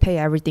have to pay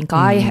everything.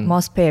 I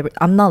must pay.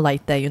 I'm not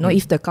like that.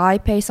 If the guy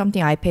pays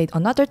something, I pay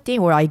another thing,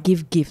 or I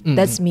give gift.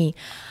 That's me.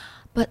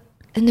 But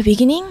in the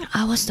beginning,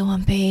 I was the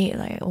one pay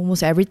like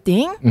almost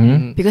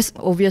everything because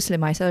obviously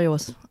my salary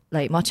was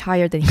like much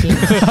higher than him.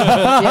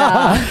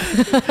 Yeah.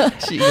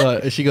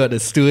 She got the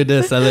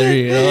stewardess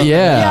salary, Yeah.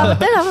 Yeah. But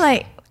then I'm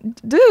like,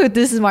 dude,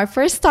 this is my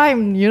first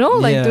time,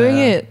 doing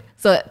Yeah. it.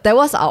 So that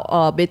was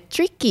a bit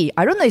tricky.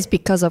 I don't know, it's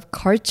because of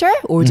culture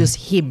or just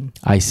him.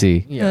 I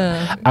see.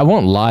 Yeah. I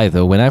won't lie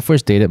though. When I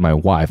first dated my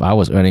wife, I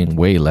was earning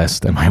way less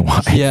than my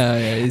wife. Yeah,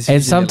 it's And usually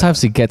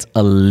sometimes it gets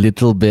a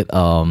little bit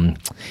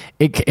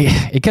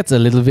it gets a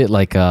little bit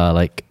like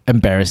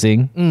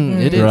embarrassing.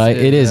 it is. Right?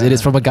 It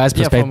is from a guy's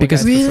Yeah, perspective from a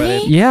because guy's Really?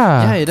 perspective.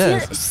 yeah. Yeah, it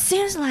does.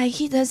 Seems like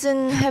he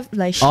doesn't have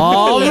like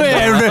Oh shame.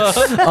 man!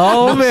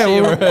 Oh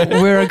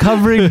man! We're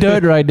uncovering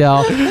dirt right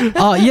now.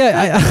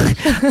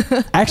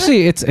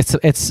 Actually,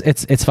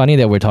 it's funny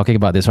that we're talking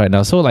about this right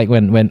now. So like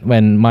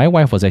when my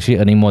wife was actually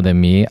earning more than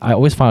me, I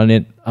always found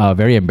it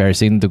very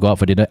embarrassing to go out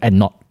for dinner and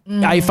not.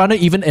 I found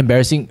it even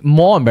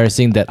more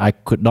embarrassing that I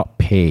could not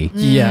pay.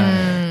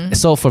 Yeah.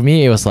 So for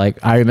me, it was like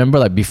I remember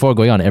like before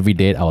going on every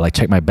date, I would like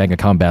check my bank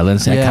account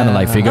balance and kind of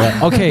like figure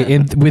out okay,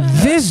 with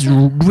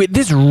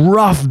this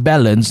rough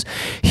balance,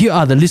 here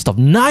are the list of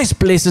nice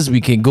places we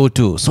can go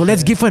to. So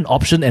let's give her an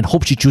option and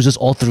hope she chooses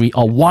all three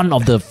or one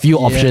of the few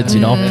options,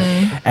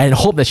 and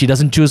hope that she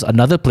doesn't choose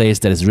another place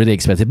that is really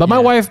expensive. But my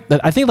wife,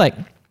 I think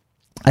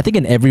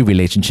in every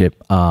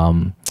relationship,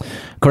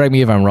 correct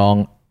me if I'm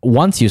wrong,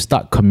 once you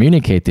start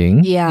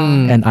communicating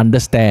and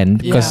understand,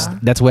 because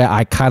that's where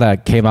I kind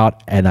of came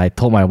out and I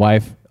told my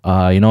wife,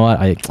 you know what,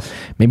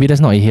 maybe that's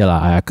not here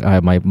lah.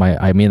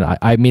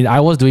 I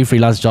was doing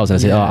freelance jobs and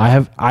I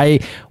said, I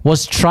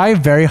was trying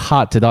very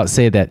hard to not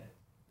say that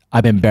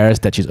I'm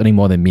embarrassed that she's earning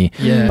more than me.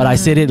 Yeah. But I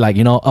said it like,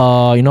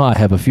 I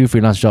have a few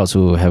freelance jobs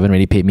who haven't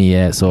really paid me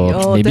yet.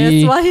 So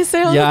maybe. That's what he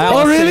said. Yeah, I Oh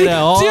was really? saying that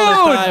all the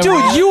time, Dude,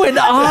 bro. you and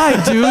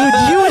I, dude.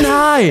 You and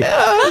I.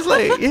 I was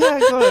like, yeah,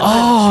 God.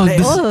 Oh,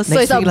 Oh, so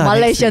it's a week lah,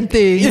 Malaysian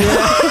thing.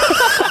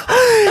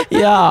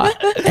 yeah.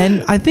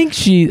 And I think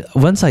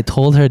once I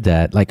told her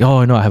that, like, oh,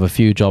 I have a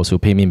few jobs who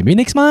pay me maybe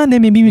next month,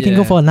 then maybe we can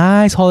go for a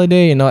nice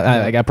holiday, and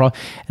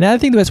I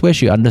think that's where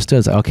she understood.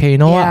 It's like, okay, you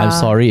know what? I'm Yeah.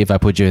 sorry if I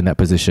put you in that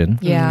position.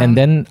 Yeah. And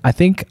then I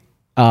think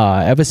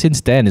ever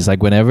since then, it's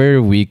like whenever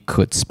we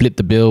could split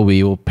the bill,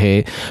 we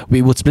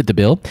would split the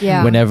bill.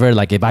 Yeah. Whenever,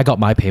 like, if I got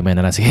my payment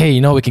and I say, hey,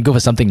 we can go for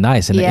something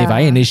nice, and if I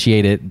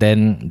initiate it,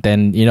 then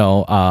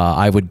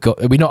I would go.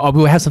 We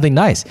would have something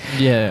nice.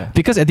 Yeah.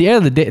 Because at the end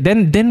of the day,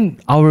 then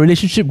our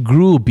relationship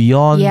grew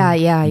beyond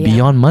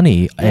beyond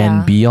money and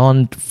Yeah.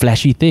 beyond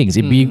flashy things.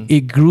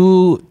 It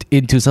grew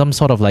into some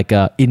sort of like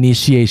a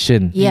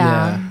initiation.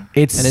 Yeah.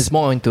 It's And it's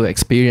more into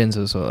experience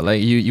also.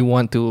 Like you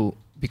want to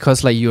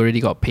because like you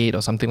already got paid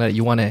or something like that,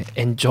 you want to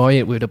enjoy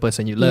it with the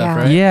person you love, Yeah.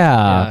 right?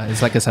 Yeah.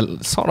 It's like a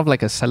sort of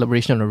like a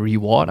celebration or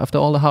reward after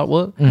all the hard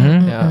work.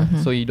 Mm-hmm.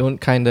 Yeah. So you don't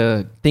kind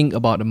of think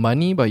about the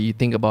money, but you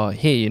think about,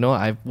 hey, you know,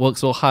 I've worked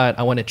so hard.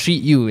 I want to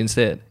treat you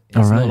instead. It's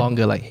no Alright.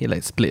 longer like, hey,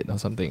 like split or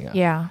something.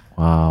 Yeah.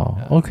 Wow.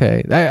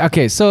 Okay.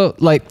 Okay. So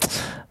like,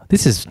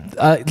 this is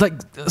like,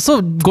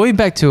 so going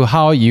back to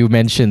how you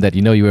mentioned that,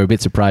 you know, you were a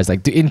bit surprised,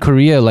 like in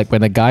Korea, like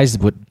when the guys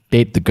would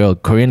date the girl,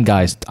 Korean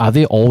guys, are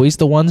they always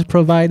the ones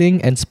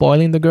providing and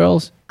spoiling the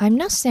girls? I'm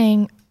not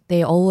saying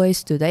they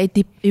always do that.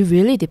 It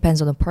really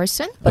depends on the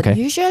person. But Okay.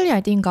 usually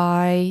I think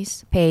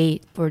guys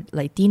pay for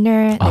like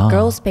dinner, the Ah.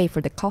 girls pay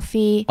for the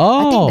coffee. I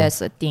Oh. think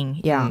that's a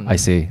thing. Yeah. I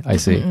see.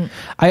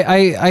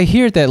 I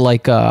hear that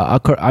like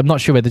I'm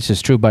not sure whether this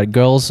is true, but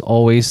girls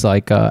always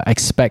like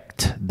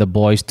expect the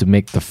boys to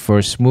make the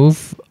first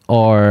move,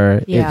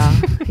 or Yeah.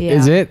 Yeah.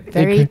 Is it?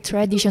 Very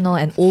traditional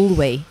and old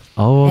way.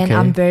 Oh, okay. And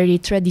I'm very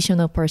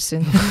traditional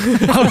person.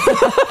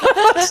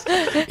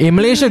 In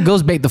Malaysia,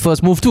 girls make the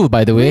first move too,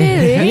 by the way.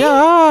 Really?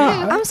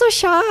 Yeah. I'm so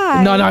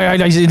shy. No,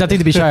 there's nothing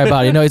to be shy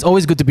about. You know, it's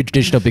always good to be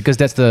traditional because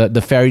that's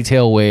the fairy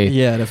tale way.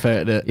 Yeah,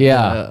 the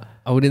Yeah.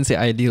 I wouldn't say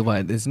ideal,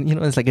 but it's, you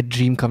know, it's like a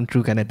dream come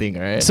true kind of thing,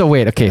 right? So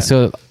wait, okay,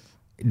 so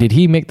did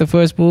he make the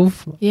first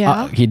move?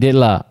 Yeah. He did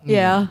lah.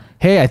 Yeah.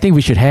 Hey, I think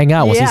we should hang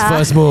out was his Yeah.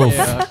 first move.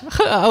 Yeah.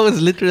 I was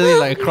literally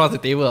like across the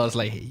table. I was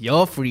like,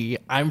 "You're free,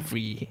 I'm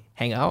free.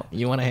 Hang out.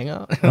 You want to hang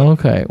out?"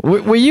 Okay.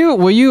 Were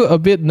you a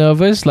bit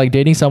nervous like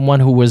dating someone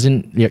who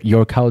wasn't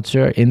your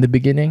culture in the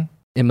beginning?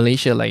 In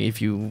Malaysia, like if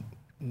you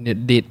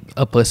date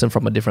a person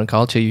from a different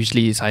culture,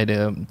 usually it's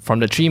either from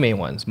the three main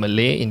ones: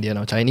 Malay,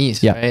 Indian, or Chinese.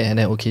 Yeah. Right? And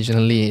then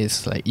occasionally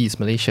it's like East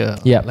Malaysia,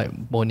 Yeah. like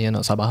Bornean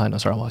or Sabahan or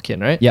Sarawakian,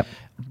 right? Yep.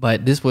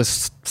 But this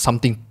was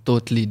something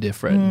totally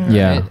different.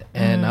 Yeah. Right?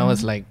 And I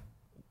was like,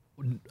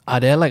 are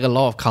there like a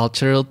lot of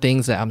cultural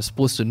things that I'm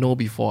supposed to know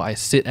before I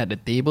sit at the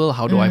table?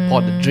 How do I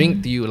pour the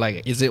drink to you?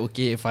 Like, is it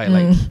okay if I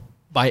like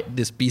bite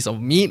this piece of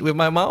meat with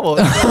my mouth?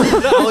 Or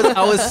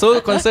I was so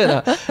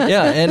concerned.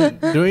 Yeah, and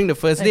during the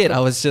first date,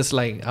 I was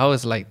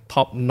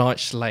top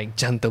notch like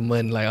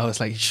gentleman. Like I was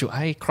like, should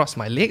I cross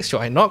my legs? Should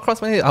I not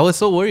cross my legs? I was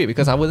so worried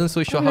because I wasn't so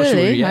sure how she would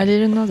Really? I react.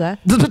 didn't know that.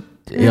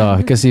 Yeah,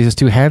 because he was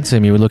too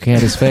handsome. You were looking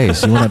at his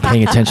face. You weren't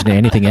paying attention to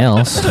anything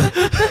else.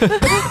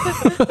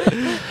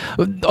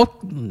 Oh,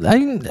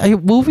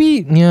 will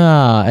we?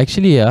 Yeah,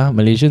 actually,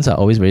 Malaysians are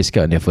always very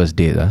scared on their first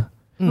date.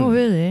 Oh,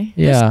 really?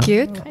 Yeah. That's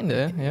cute.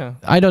 Kinda, yeah.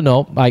 I don't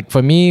know. Like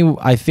for me,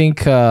 I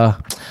think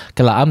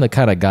I'm the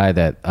kind of guy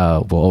that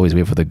will always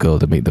wait for the girl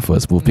to make the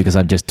first move because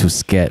I'm just too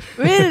scared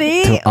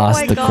Really? to Oh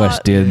ask my the God.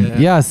 question.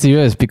 Yeah,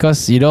 serious.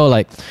 Because you know,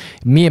 like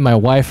me and my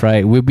wife,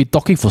 right? We'll be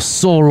talking for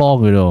so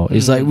long. You know,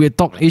 it's like we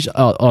talk each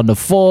on the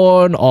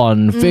phone,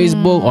 on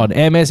Facebook, on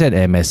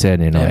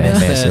MSN. You know,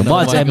 MSN. Oh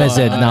What's my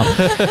MSN God.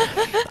 now?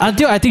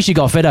 Until I think she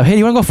got fed up. Hey,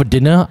 you want to go for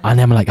dinner? And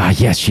I'm like,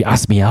 yes, she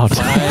asked me out.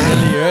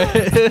 Finally,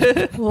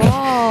 right?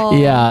 Wow.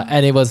 Yeah,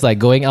 and it was like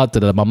going out to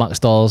the mamak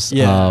stalls.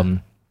 Yeah.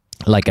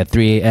 Like at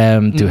 3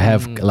 a.m. to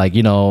have like,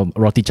 you know,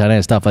 roti canai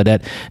and stuff like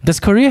that. Does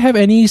Korea have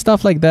any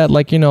stuff like that?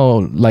 Like, you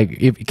know, like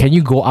can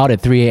you go out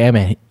at 3 a.m.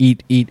 and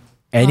eat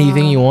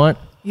anything you want?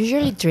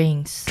 Usually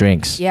drinks.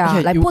 Drinks. Yeah,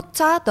 Yeah, like you-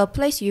 Putsa, the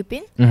place you've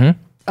been.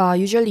 Mm-hmm.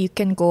 Usually you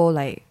can go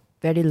like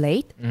very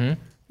late. Mm-hmm.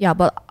 Yeah,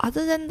 but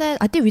other than that,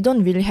 I think we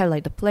don't really have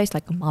like the place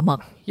like a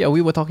mamak. Yeah, we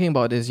were talking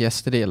about this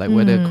yesterday, like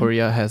whether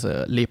Korea has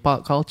a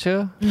lepak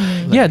culture.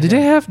 Like, Yeah, do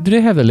they have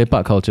the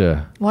lepak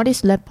culture? What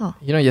is lepa?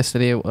 You know,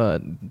 yesterday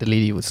the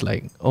lady was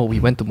like, "Oh, we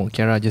went to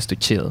Mongkiara just to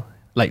chill,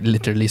 like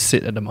literally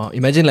sit at the mama."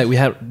 Imagine like we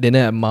had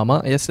dinner at Mama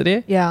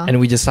yesterday, Yeah.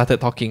 and we just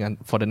started talking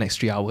for the next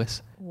 3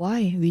 hours.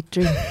 Why we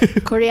drink?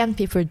 Korean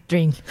people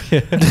drink.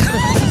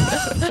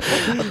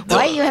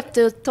 Why you have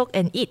to talk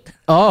and eat?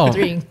 Oh,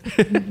 Drink.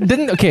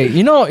 then okay.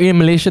 You know, in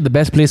Malaysia, the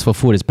best place for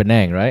food is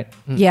Penang, right?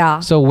 Yeah.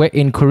 So where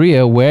in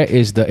Korea, where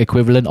is the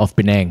equivalent of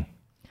Penang?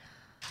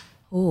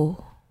 Oh.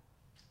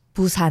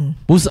 Busan.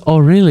 Oh,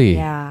 really?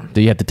 Yeah. Do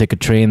you have to take a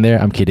train there?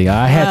 I'm kidding.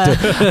 I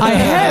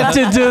had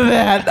to do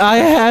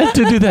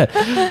that.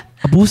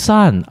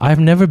 Busan. I've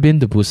never been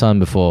to Busan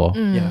before.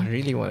 Yeah, I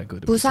really want to go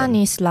to Busan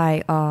is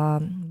like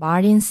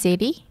marine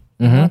city.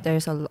 You Mm-hmm. know,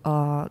 there's a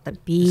the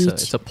beach.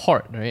 It's a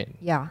port, right?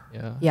 yeah.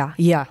 Yeah.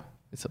 Yeah.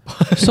 It's a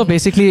port. So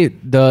basically,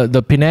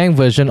 the Penang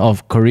version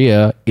of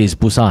Korea is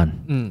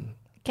Busan.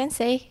 Can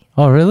say.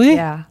 Oh, really?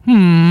 Yeah.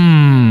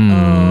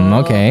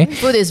 Okay.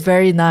 Food is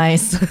very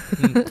nice.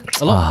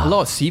 a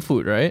lot of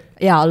seafood, right?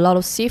 Yeah, a lot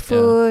of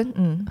seafood.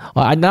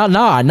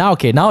 Now,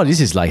 okay. Now this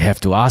is like have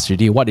to ask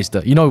really. What is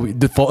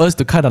for us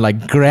to kind of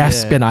like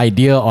grasp Yeah. an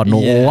idea on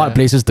Yeah. what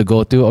places to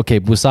go to? Okay,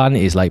 Busan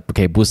is like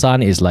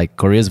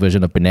Korea's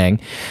version of Penang.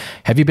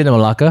 Have you been to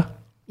Malacca?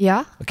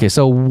 Yeah. Okay,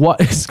 so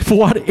what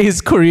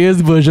is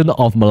Korea's version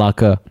of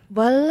Malacca?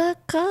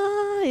 Malacca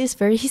is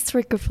very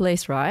historical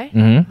place, right?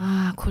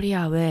 Mm-hmm.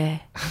 Korea where?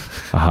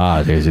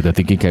 Aha, the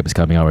thinking cap is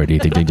coming out already.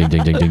 Ding, ding, ding,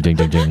 ding, ding, ding, ding,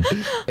 ding, ding.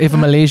 If a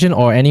Malaysian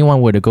or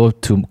anyone were to go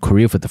to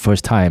Korea for the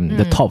first time,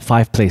 the top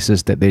 5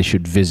 places that they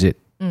should visit,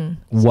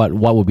 what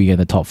would be in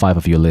the top 5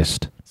 of your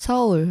list?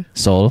 서울,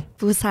 Seoul,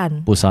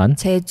 부산, Busan,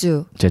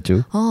 제주,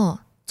 Jeju.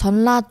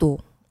 전라도,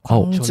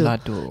 Oh. 광주,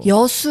 전라도.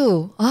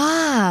 여수.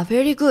 Ah,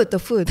 very good. The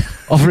food.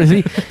 Oh,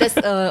 really? That's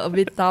a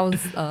bit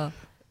sounds.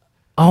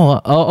 Oh,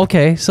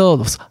 okay.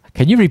 So,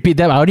 can you repeat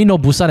that? I already know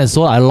Busan and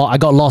Seoul. I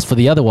got lost for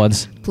the other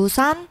ones.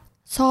 부산,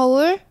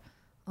 서울,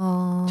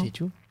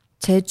 제주.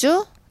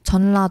 제주,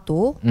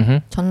 전라도. Mm-hmm.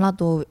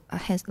 전라도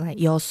has like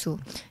여수,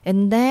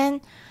 and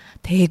then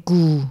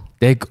대구.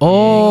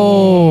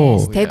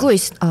 Oh, 대구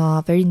is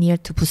very near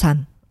to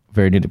Busan.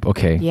 very neat.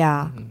 Okay.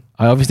 Yeah,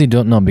 I obviously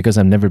don't know because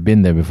I've never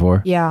been there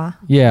before. yeah.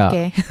 Yeah.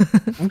 Okay.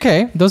 Okay.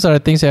 Those are the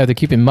things I have to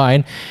keep in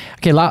mind.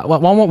 Okay.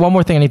 One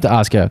more thing I need to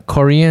ask you: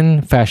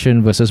 Korean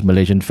fashion versus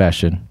Malaysian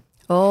fashion.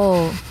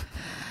 Oh,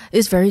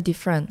 it's very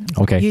different.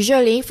 Okay.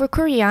 Usually for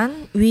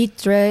Korean, we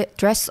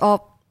dress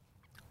up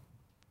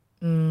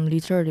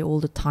literally all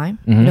the time.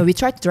 Mhm. You know, we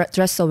try to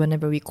dress up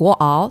whenever we go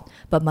out,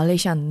 but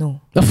Malaysian no.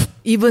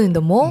 Even in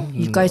the mall,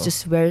 you guys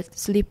just wear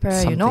slipper,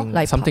 you know,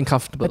 like something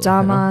comfortable.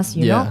 pajamas,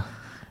 you know. Yeah.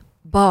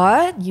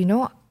 But you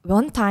know,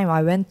 one time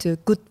I went to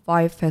Good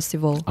Vibe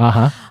Festival.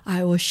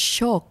 I was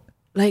shocked.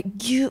 Like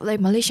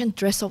Malaysian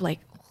dress up like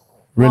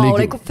Really wow,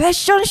 good. like a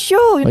fashion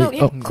show. You know,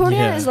 Like, in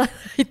Korean yeah. is like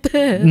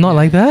that. Not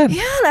like that.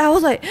 Yeah, like, I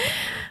was like,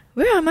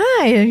 where am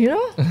I? You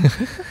know,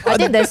 I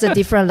think there's a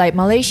different like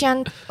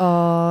Malaysian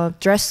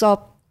dress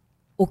up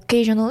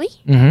occasionally.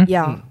 Mm-hmm.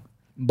 Yeah,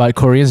 But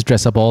Koreans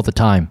dress up all the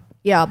time.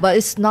 yeah, but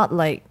it's not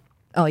like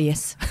oh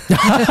yes,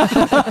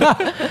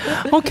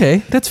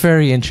 Okay, that's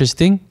very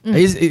interesting.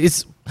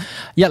 It's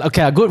yeah,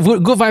 okay. Good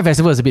Vibe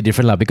Festival is a bit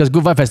different lah because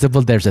Good Vibe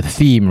Festival there's a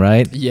theme,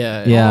 right?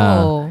 Yeah. Yeah,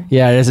 Oh.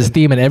 yeah. There's a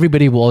theme, and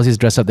everybody will always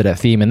dress up to that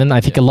theme. And then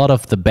I think a lot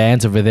of the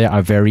bands over there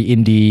are very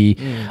indie.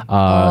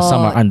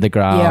 Some are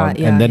underground,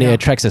 yeah, and then it yeah.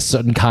 attracts a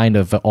certain kind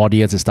of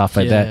audience and stuff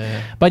like Yeah.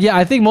 that. But yeah,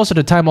 I think most of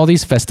the time, all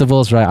these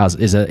festivals, right,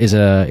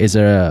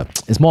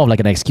 is more of like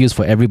an excuse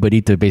for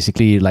everybody to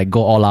basically like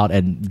go all out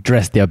and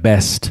dress their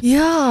best.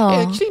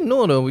 yeah. Actually,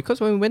 no, because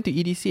when we went to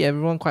EDC,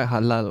 everyone quite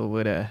halal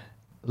over there.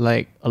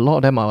 Like a lot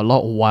of them are a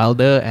lot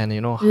wilder and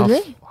you know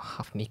Really?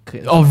 half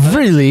naked. Oh,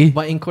 really?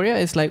 But in Korea,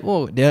 it's like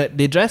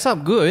they dress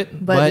up good,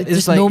 But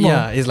it's it's like normal.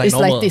 yeah, it's like It's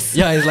like normal. this.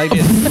 Yeah, it's like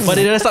this. But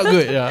they dress up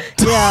good. Yeah.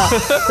 Yeah,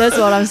 that's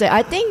what I'm saying.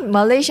 I think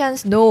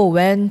Malaysians know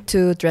when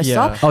to dress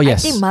Yeah. up. Oh,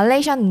 yes. I think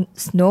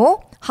Malaysians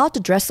know how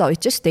to dress up.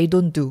 It's just they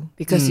don't do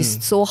because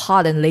it's so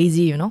hard and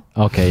lazy, you know.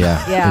 Okay,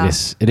 yeah. Yeah.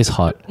 It is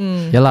hot.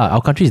 Yeah lah.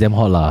 Our country is damn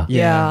hot lah.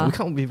 Yeah. We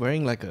can't be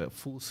wearing like a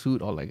full suit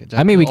or like a jacket.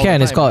 I mean, we all the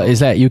can. It's time, called. you know.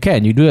 It's like you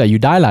can. You do that. You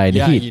die lah in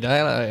the yeah, heat. you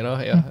die, like, you know.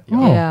 Yeah.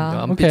 Oh,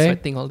 Yeah. I'm okay.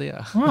 sweating all day.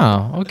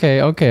 Wow.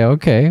 Okay.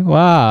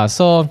 Wow.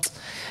 So,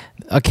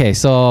 okay.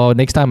 So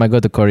next time I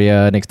go to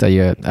Korea next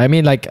year, I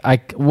mean, like,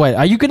 what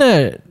are you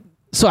gonna?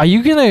 So are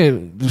you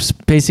gonna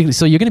basically?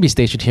 So you're gonna be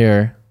stationed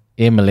here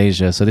in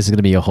Malaysia. So this is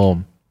gonna be your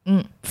home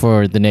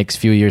for the next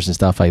few years and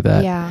stuff like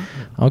that. Yeah,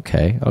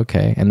 Okay.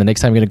 And the next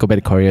time you're gonna go back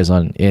to Korea is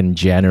in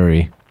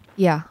January.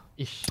 yeah.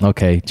 Ish.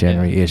 Okay,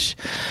 January-ish.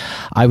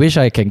 I wish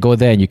I can go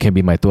there and you can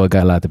be my tour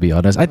guide lah, to be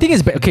honest. I think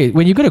it's okay,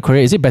 when you go to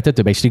Korea, is it better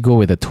to actually go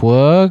with a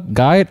tour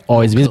guide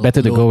or is it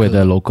better to go with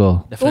a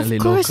local? Definitely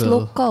Of course,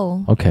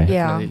 local. local. Okay.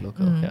 Yeah. Definitely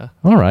local. Yeah.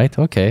 All right.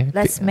 Okay.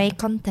 Let's make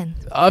content.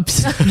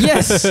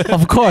 Yes,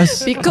 of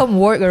course. Become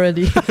work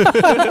already.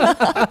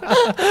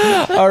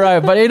 All right,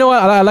 but you know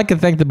what? I'd like to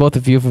thank the both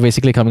of you for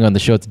basically coming on the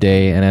show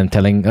today and then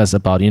telling us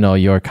about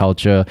your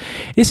culture.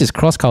 This is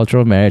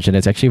cross-cultural marriage, and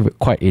it's actually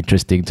quite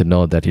interesting to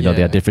know that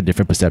there are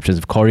different perceptions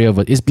of Korea.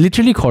 But it's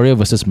literally Korea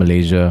versus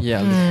Malaysia.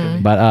 Yeah.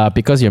 literally. But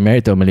because you're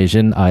married to a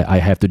Malaysian, I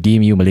have to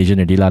deem you Malaysian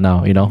Adila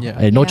now. Yeah.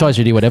 No Yeah. choice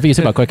really. Whatever you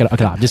say about Korea,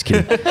 okay, I'm just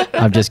kidding.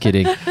 I'm just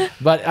kidding.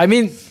 But I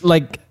mean,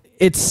 like,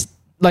 it's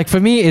like for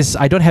me, is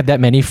I don't have that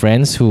many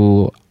friends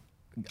who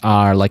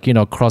are like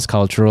cross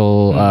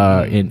cultural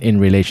in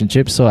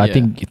relationships. So I Yeah.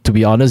 think, to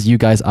be honest, you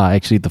guys are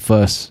actually the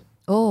first.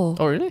 Oh.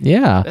 Oh really?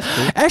 Yeah. That's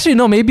cool. Actually,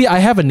 no. Maybe I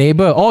have a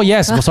neighbor. Oh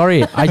yes.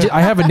 Sorry.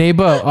 I have a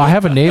neighbor. I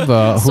have a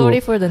neighbor who. Sorry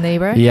for the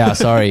neighbor. Yeah,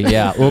 sorry.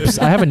 Yeah, oops.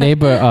 I have a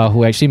neighbor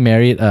who actually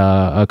married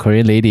a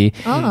Korean lady,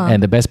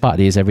 and the best part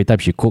is every time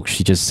she cooks,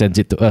 she just sends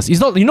it to us. It's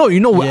not,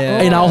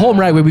 Yeah. in our home,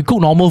 right, when we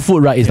cook normal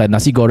food, right, it's like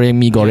nasi goreng,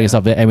 mee goreng,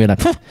 stuff like that, and we're like,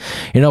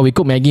 we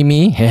cook Maggi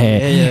mee,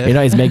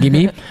 Yeah. it's Maggi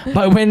mee.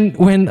 But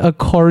when a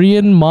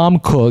Korean mom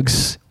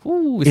cooks,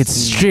 Ooh, it's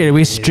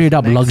straight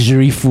up next-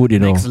 luxury food,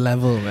 Next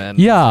level, man.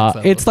 Yeah, Next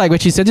level. it's like when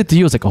she sends it to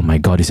you, it's like, oh my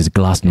god, this is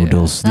glass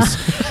noodles. This,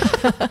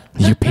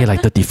 you pay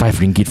like 35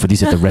 ringgit for this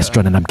at the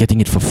restaurant, and I'm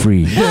getting it for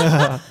free.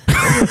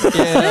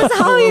 That's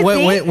how you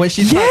think. when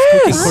she starts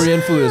cooking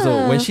Korean food,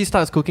 so when she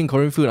starts cooking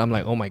Korean food, I'm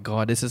like, oh my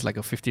god, this is like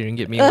a 50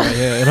 ringgit meal right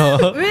here,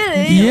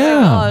 Really? Yeah.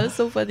 Oh my God, it's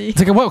so funny. It's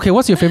like, okay,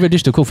 what's your favorite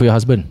dish to cook for your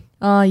husband?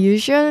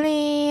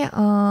 Usually,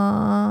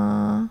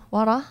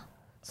 what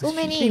So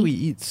Usually many. we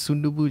eat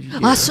sundubu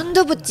jjigae.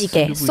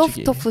 순두부찌개, soft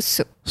순두부찌개. tofu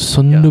soup.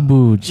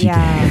 Sundubu jjigae.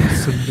 Yeah.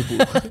 Sundubu.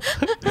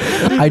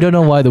 I don't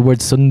know why the word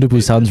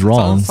sundubu sounds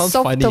wrong. Sounds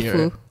Soft funny,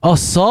 tofu. right? Oh,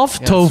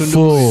 soft Yeah, tofu.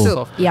 sundubu. Soup.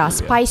 Soft Yeah,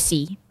 tofu,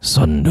 spicy.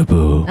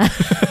 Sundubu.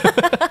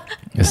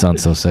 It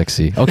sounds so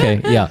sexy.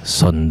 Okay, yeah,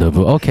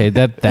 sundubu. Okay,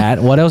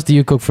 that. What else do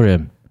you cook for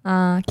him?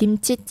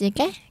 Kimchi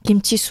jjigae,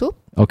 kimchi soup.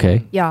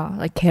 Okay. Yeah,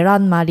 like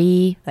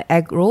keranmari, like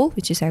egg roll,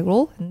 which is egg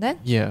roll, and then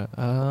Yeah.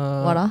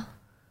 what?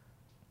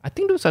 I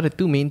think those are the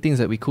two main things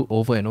that we cook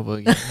over and over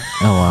again.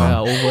 Oh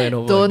wow. Yeah, over and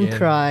over Don't again.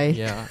 cry.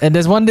 Yeah. And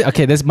there's one.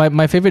 Okay, there's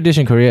my favorite dish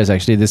in Korea is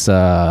actually this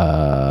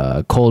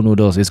cold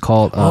noodles. It's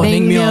called. Oh,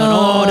 naengmyeon.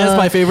 Oh, that's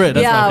my favorite.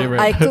 That's yeah, my favorite.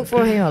 I cook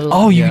for him a lot.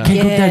 Oh, you Yeah. can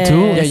cook that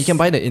too. Yeah, you can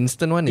buy the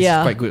instant one. It's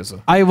Yeah. quite good.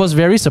 So. I was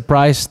very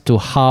surprised to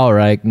how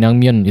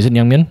naengmyeon, is it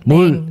naengmyeon?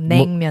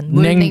 Naengmyeon.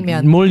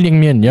 Mulnaengmyeon.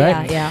 Mulnaengmyeon, Yeah,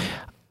 right? yeah.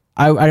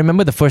 I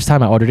remember the first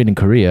time I ordered it in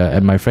Korea,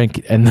 and my friend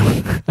and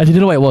I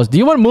didn't know what it was. Do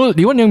you want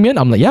naengmyeon?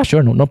 I'm like, yeah,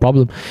 sure, no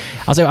problem.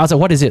 I was like,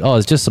 what is it? Oh,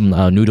 it's just some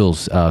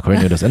noodles,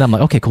 Korean noodles. And I'm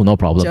like, okay, cool, no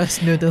problem.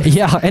 Just noodles.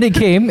 Yeah, and it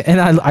came, and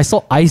I saw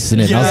ice in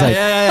it. Yeah, I was like,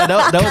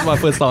 that was my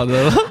first thought.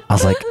 I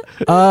was like,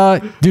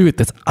 dude,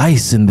 there's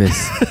ice in this.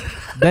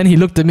 Then he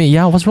looked at me.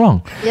 Yeah, what's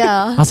wrong? I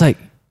Yeah. was like,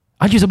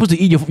 aren't you supposed to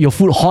eat your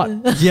food hot?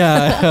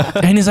 Yeah.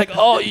 And he's like,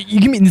 oh,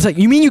 you mean? He's like,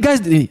 you mean you guys?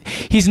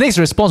 His next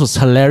response was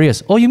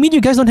hilarious. Oh, you mean you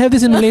guys don't have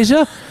this in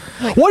Malaysia?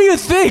 What do you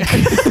think?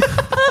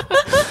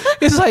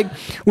 It's like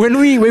when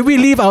we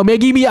leave our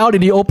Maggi mee out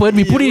in the open,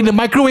 we put it in the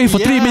microwave for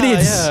 3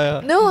 minutes.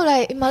 Yeah. No,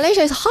 like in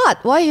Malaysia it's hot.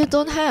 Why you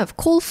don't have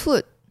cold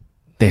food?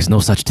 There's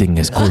no such thing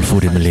as cold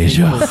food in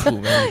Malaysia. Cold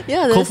food, man.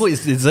 Yeah, Cold that's- food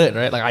is dessert,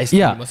 right? Like ice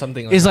cream Yeah, or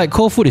something. it's like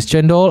cold food is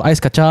chendol,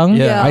 ice kacang,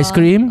 Yeah. ice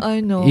cream.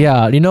 I know.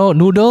 Yeah,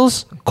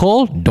 noodles,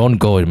 cold, don't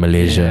go in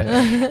Malaysia.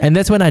 And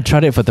that's when I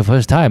tried it for the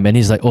first time. And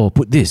he's like, oh,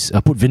 put this,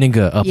 put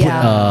vinegar,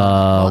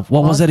 Yeah.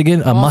 what was that again?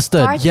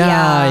 Mustard. Mustard. Yeah,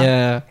 Yeah.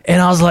 yeah.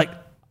 And I was like,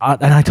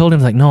 and I told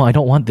him like, no, I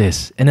don't want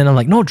this. And then I'm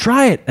like, no,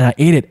 try it. And I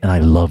ate it and I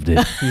loved it.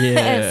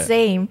 Yeah.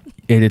 Same.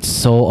 It's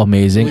so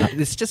amazing.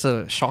 It's just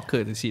a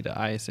shocker to see the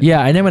ice.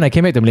 Yeah, and then when I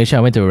came back to Malaysia, I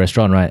went to a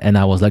restaurant, right? And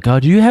I was like,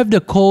 do you have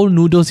the cold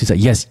noodles? He's like,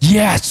 yes.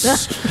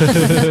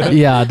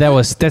 Yeah,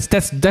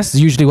 that's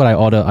usually what I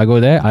order. I go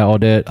there, I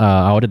ordered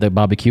the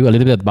barbecue, a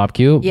little bit of the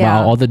barbecue, but Yeah.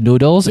 I ordered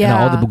noodles and I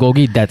Yeah. ordered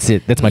bulgogi. That's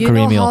it. That's my you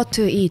Korean know meal. how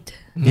to eat.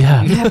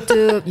 Yeah. You have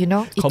to, eat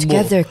Combo.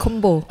 together,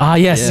 combo.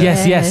 Yes.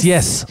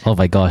 Yes. Oh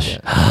my gosh.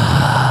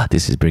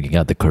 This is bringing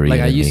out the Korean.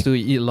 Like I in used me. to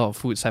eat a lot of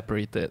food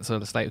separated, so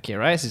it's like okay,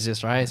 rice is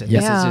just rice, and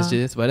Yeah. this is just Yeah.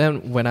 this. But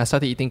then when I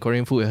started eating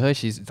Korean food with her,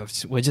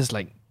 we're just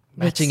like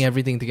matching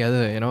everything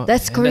together, you know.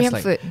 That's And Korean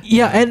like- food.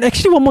 Yeah, and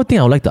actually one more thing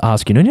I would like to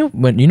ask, you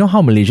know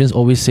how Malaysians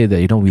always say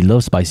that we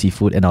love spicy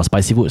food and our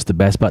spicy food is the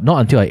best, but not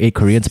until I ate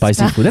Korean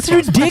spicy food. That's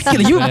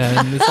ridiculous.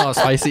 Man, it's not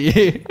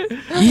spicy.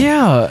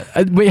 Yeah.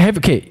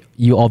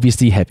 You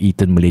obviously have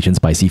eaten Malaysian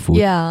spicy food.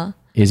 Yeah.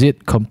 Is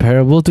it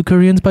comparable to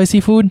Korean spicy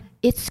food?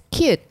 It's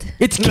cute.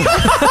 It's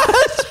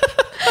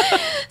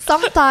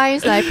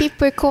Sometimes like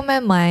people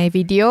comment my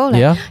video like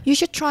Yeah. you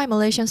should try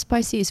Malaysian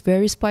spicy. It's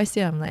very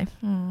spicy. I'm like,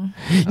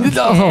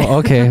 Oh,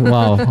 okay.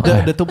 Wow.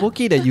 the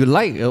tteokbokki that you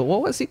like,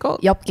 what was it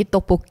called? Yopki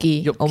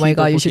tteokbokki. Yopki Oh my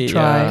god, you should tteokbokki,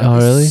 try. yeah. Oh,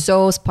 really? It's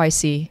so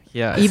spicy.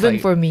 Yeah, it's Even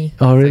like- for me.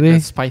 Oh, It's like really?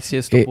 the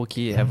spiciest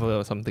tteokbokki ever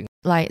or something.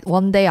 Like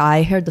one day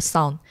I heard the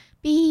sound.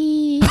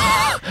 Beep.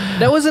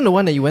 That wasn't the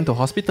one that you went to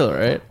hospital,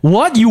 right?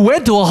 What? You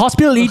went to a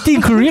hospital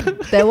eating Korean?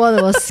 That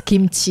one was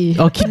kimchi.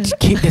 Oh,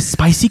 there's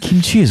spicy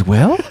kimchi as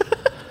well?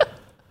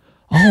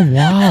 Oh,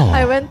 wow.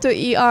 I went to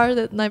ER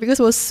that night because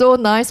it was so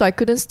nice, so I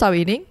couldn't stop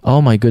eating.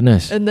 Oh, my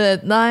goodness. And then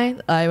at night,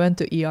 I went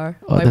to ER.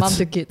 Oh, My mom that's-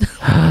 took it.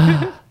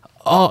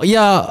 Oh,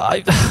 yeah.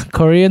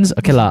 Koreans,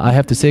 okay lah. I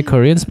have to say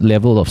Koreans'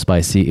 level of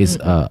spicy is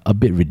a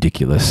bit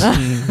ridiculous.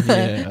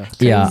 Yeah.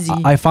 Yeah, Crazy.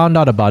 I found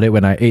out about it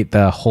when I ate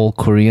the whole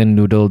Korean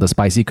noodle, the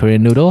spicy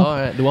Korean noodle. Oh,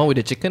 right, the one with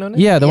the chicken on it?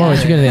 Yeah, the one with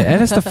Yeah. chicken in it. And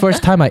that's the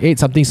first time I ate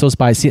something so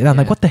spicy. And I'm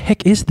like, what the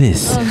heck is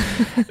this?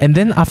 And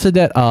then after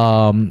that,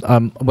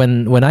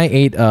 when I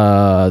ate,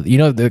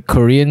 the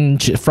Korean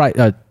fried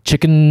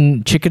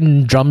chicken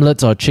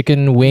drumlets or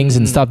chicken wings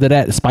and stuff like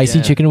that, spicy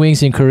Yeah. chicken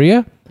wings in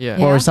Korea Yeah.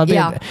 or Yeah. something.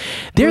 Yeah.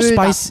 Their Burrito.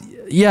 spicy.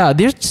 Yeah,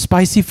 their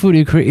spicy food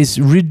in Korea is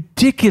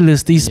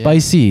ridiculously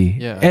spicy.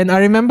 Yeah. And I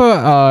remember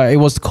it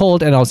was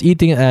cold and I was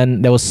eating and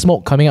there was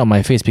smoke coming out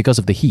my face because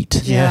of the heat.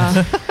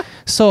 Yeah.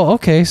 So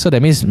that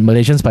means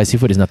Malaysian spicy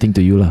food is nothing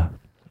to you lah.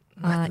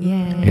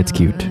 Yeah. It's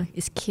cute.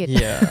 It's cute.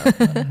 Yeah.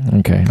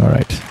 Okay, all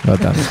right, well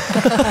done.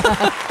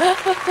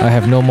 I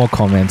have no more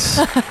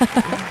comments.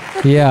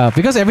 Yeah,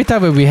 because every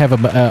time when we have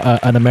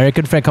an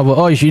American friend come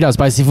over, oh, you should eat our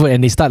spicy food,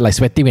 and they start like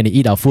sweating when they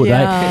eat our food,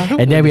 Yeah. right?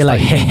 And then we're like,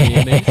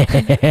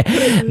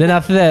 then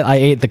after that, I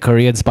ate the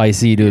Korean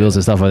spicy noodles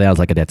and stuff like that. I was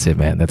like, that's it,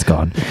 man, that's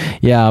gone.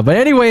 Yeah, but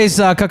anyways,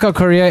 Kakao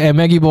Korea and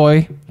Maggie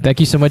Boy, thank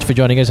you so much for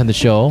joining us on the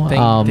show.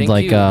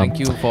 Thank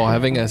you for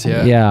having us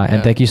here. Yeah,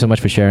 and thank you so much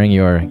for sharing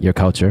your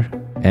culture.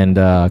 And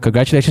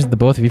congratulations to the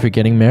both of you for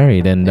getting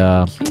married. And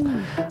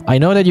I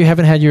know that you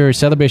haven't had your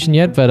celebration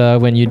yet,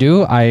 but when you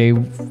do, I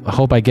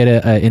hope I get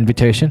an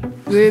invitation.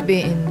 We'll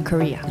be in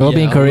Korea. We'll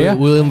be in Korea.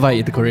 We'll invite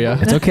you to Korea.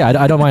 It's okay.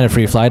 I don't mind a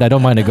free flight. I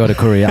don't mind to go to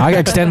Korea. I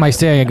extend my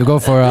stay. I could go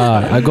for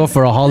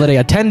a holiday,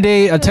 a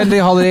 10-day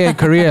holiday in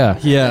Korea.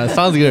 Yeah,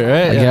 sounds good,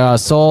 right? Yeah,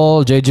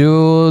 Seoul,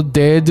 Jeju,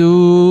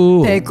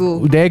 Daegu.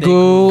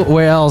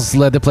 Where else?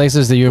 The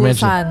places that you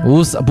mentioned.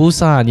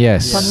 Busan,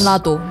 yes.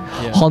 전라도.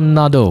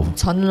 Honnado.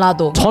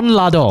 전라도.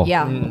 Jeonlado.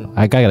 Yeah.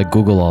 I gotta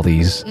Google all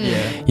these.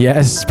 Yeah.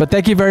 Yes. Yes, but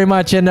thank you very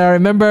much. And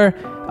remember,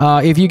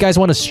 if you guys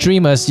want to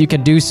stream us, you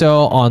can do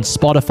so on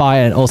Spotify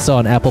and also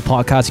on Apple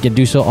Podcasts. You can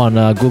do so on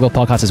Google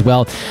Podcasts as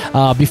well.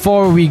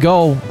 Before we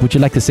go, would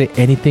you like to say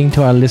anything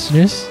to our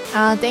listeners?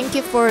 Thank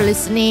you for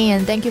listening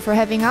and thank you for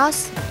having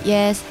us.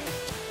 Yes.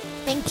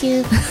 Thank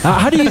you.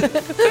 How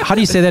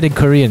do you say that in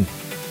Korean?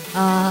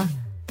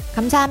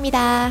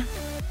 감사합니다.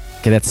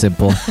 Okay, that's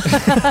simple.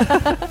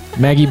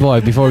 Maggie Boy,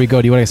 before we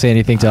go, do you want to say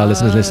anything to our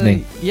listeners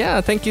listening? Yeah,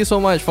 thank you so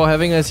much for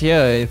having us here.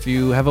 If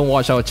you haven't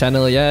watched our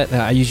channel yet,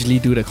 I usually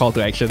do the call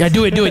to action. Yeah,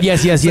 do it.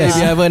 Yes. So if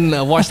you haven't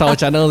watched our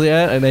channel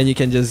yet, and then you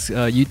can just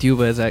YouTube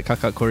us at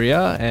Kakak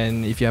Korea.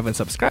 And if you haven't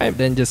subscribed,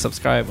 then just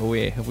subscribe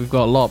away. We've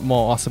got a lot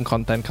more awesome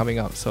content coming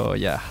up. So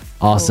yeah.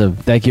 Awesome.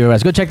 Thank you very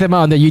much. Go check them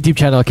out on their YouTube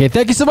channel. Okay.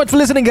 Thank you so much for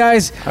listening,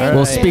 guys.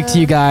 We'll speak to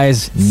you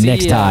guys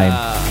next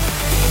time.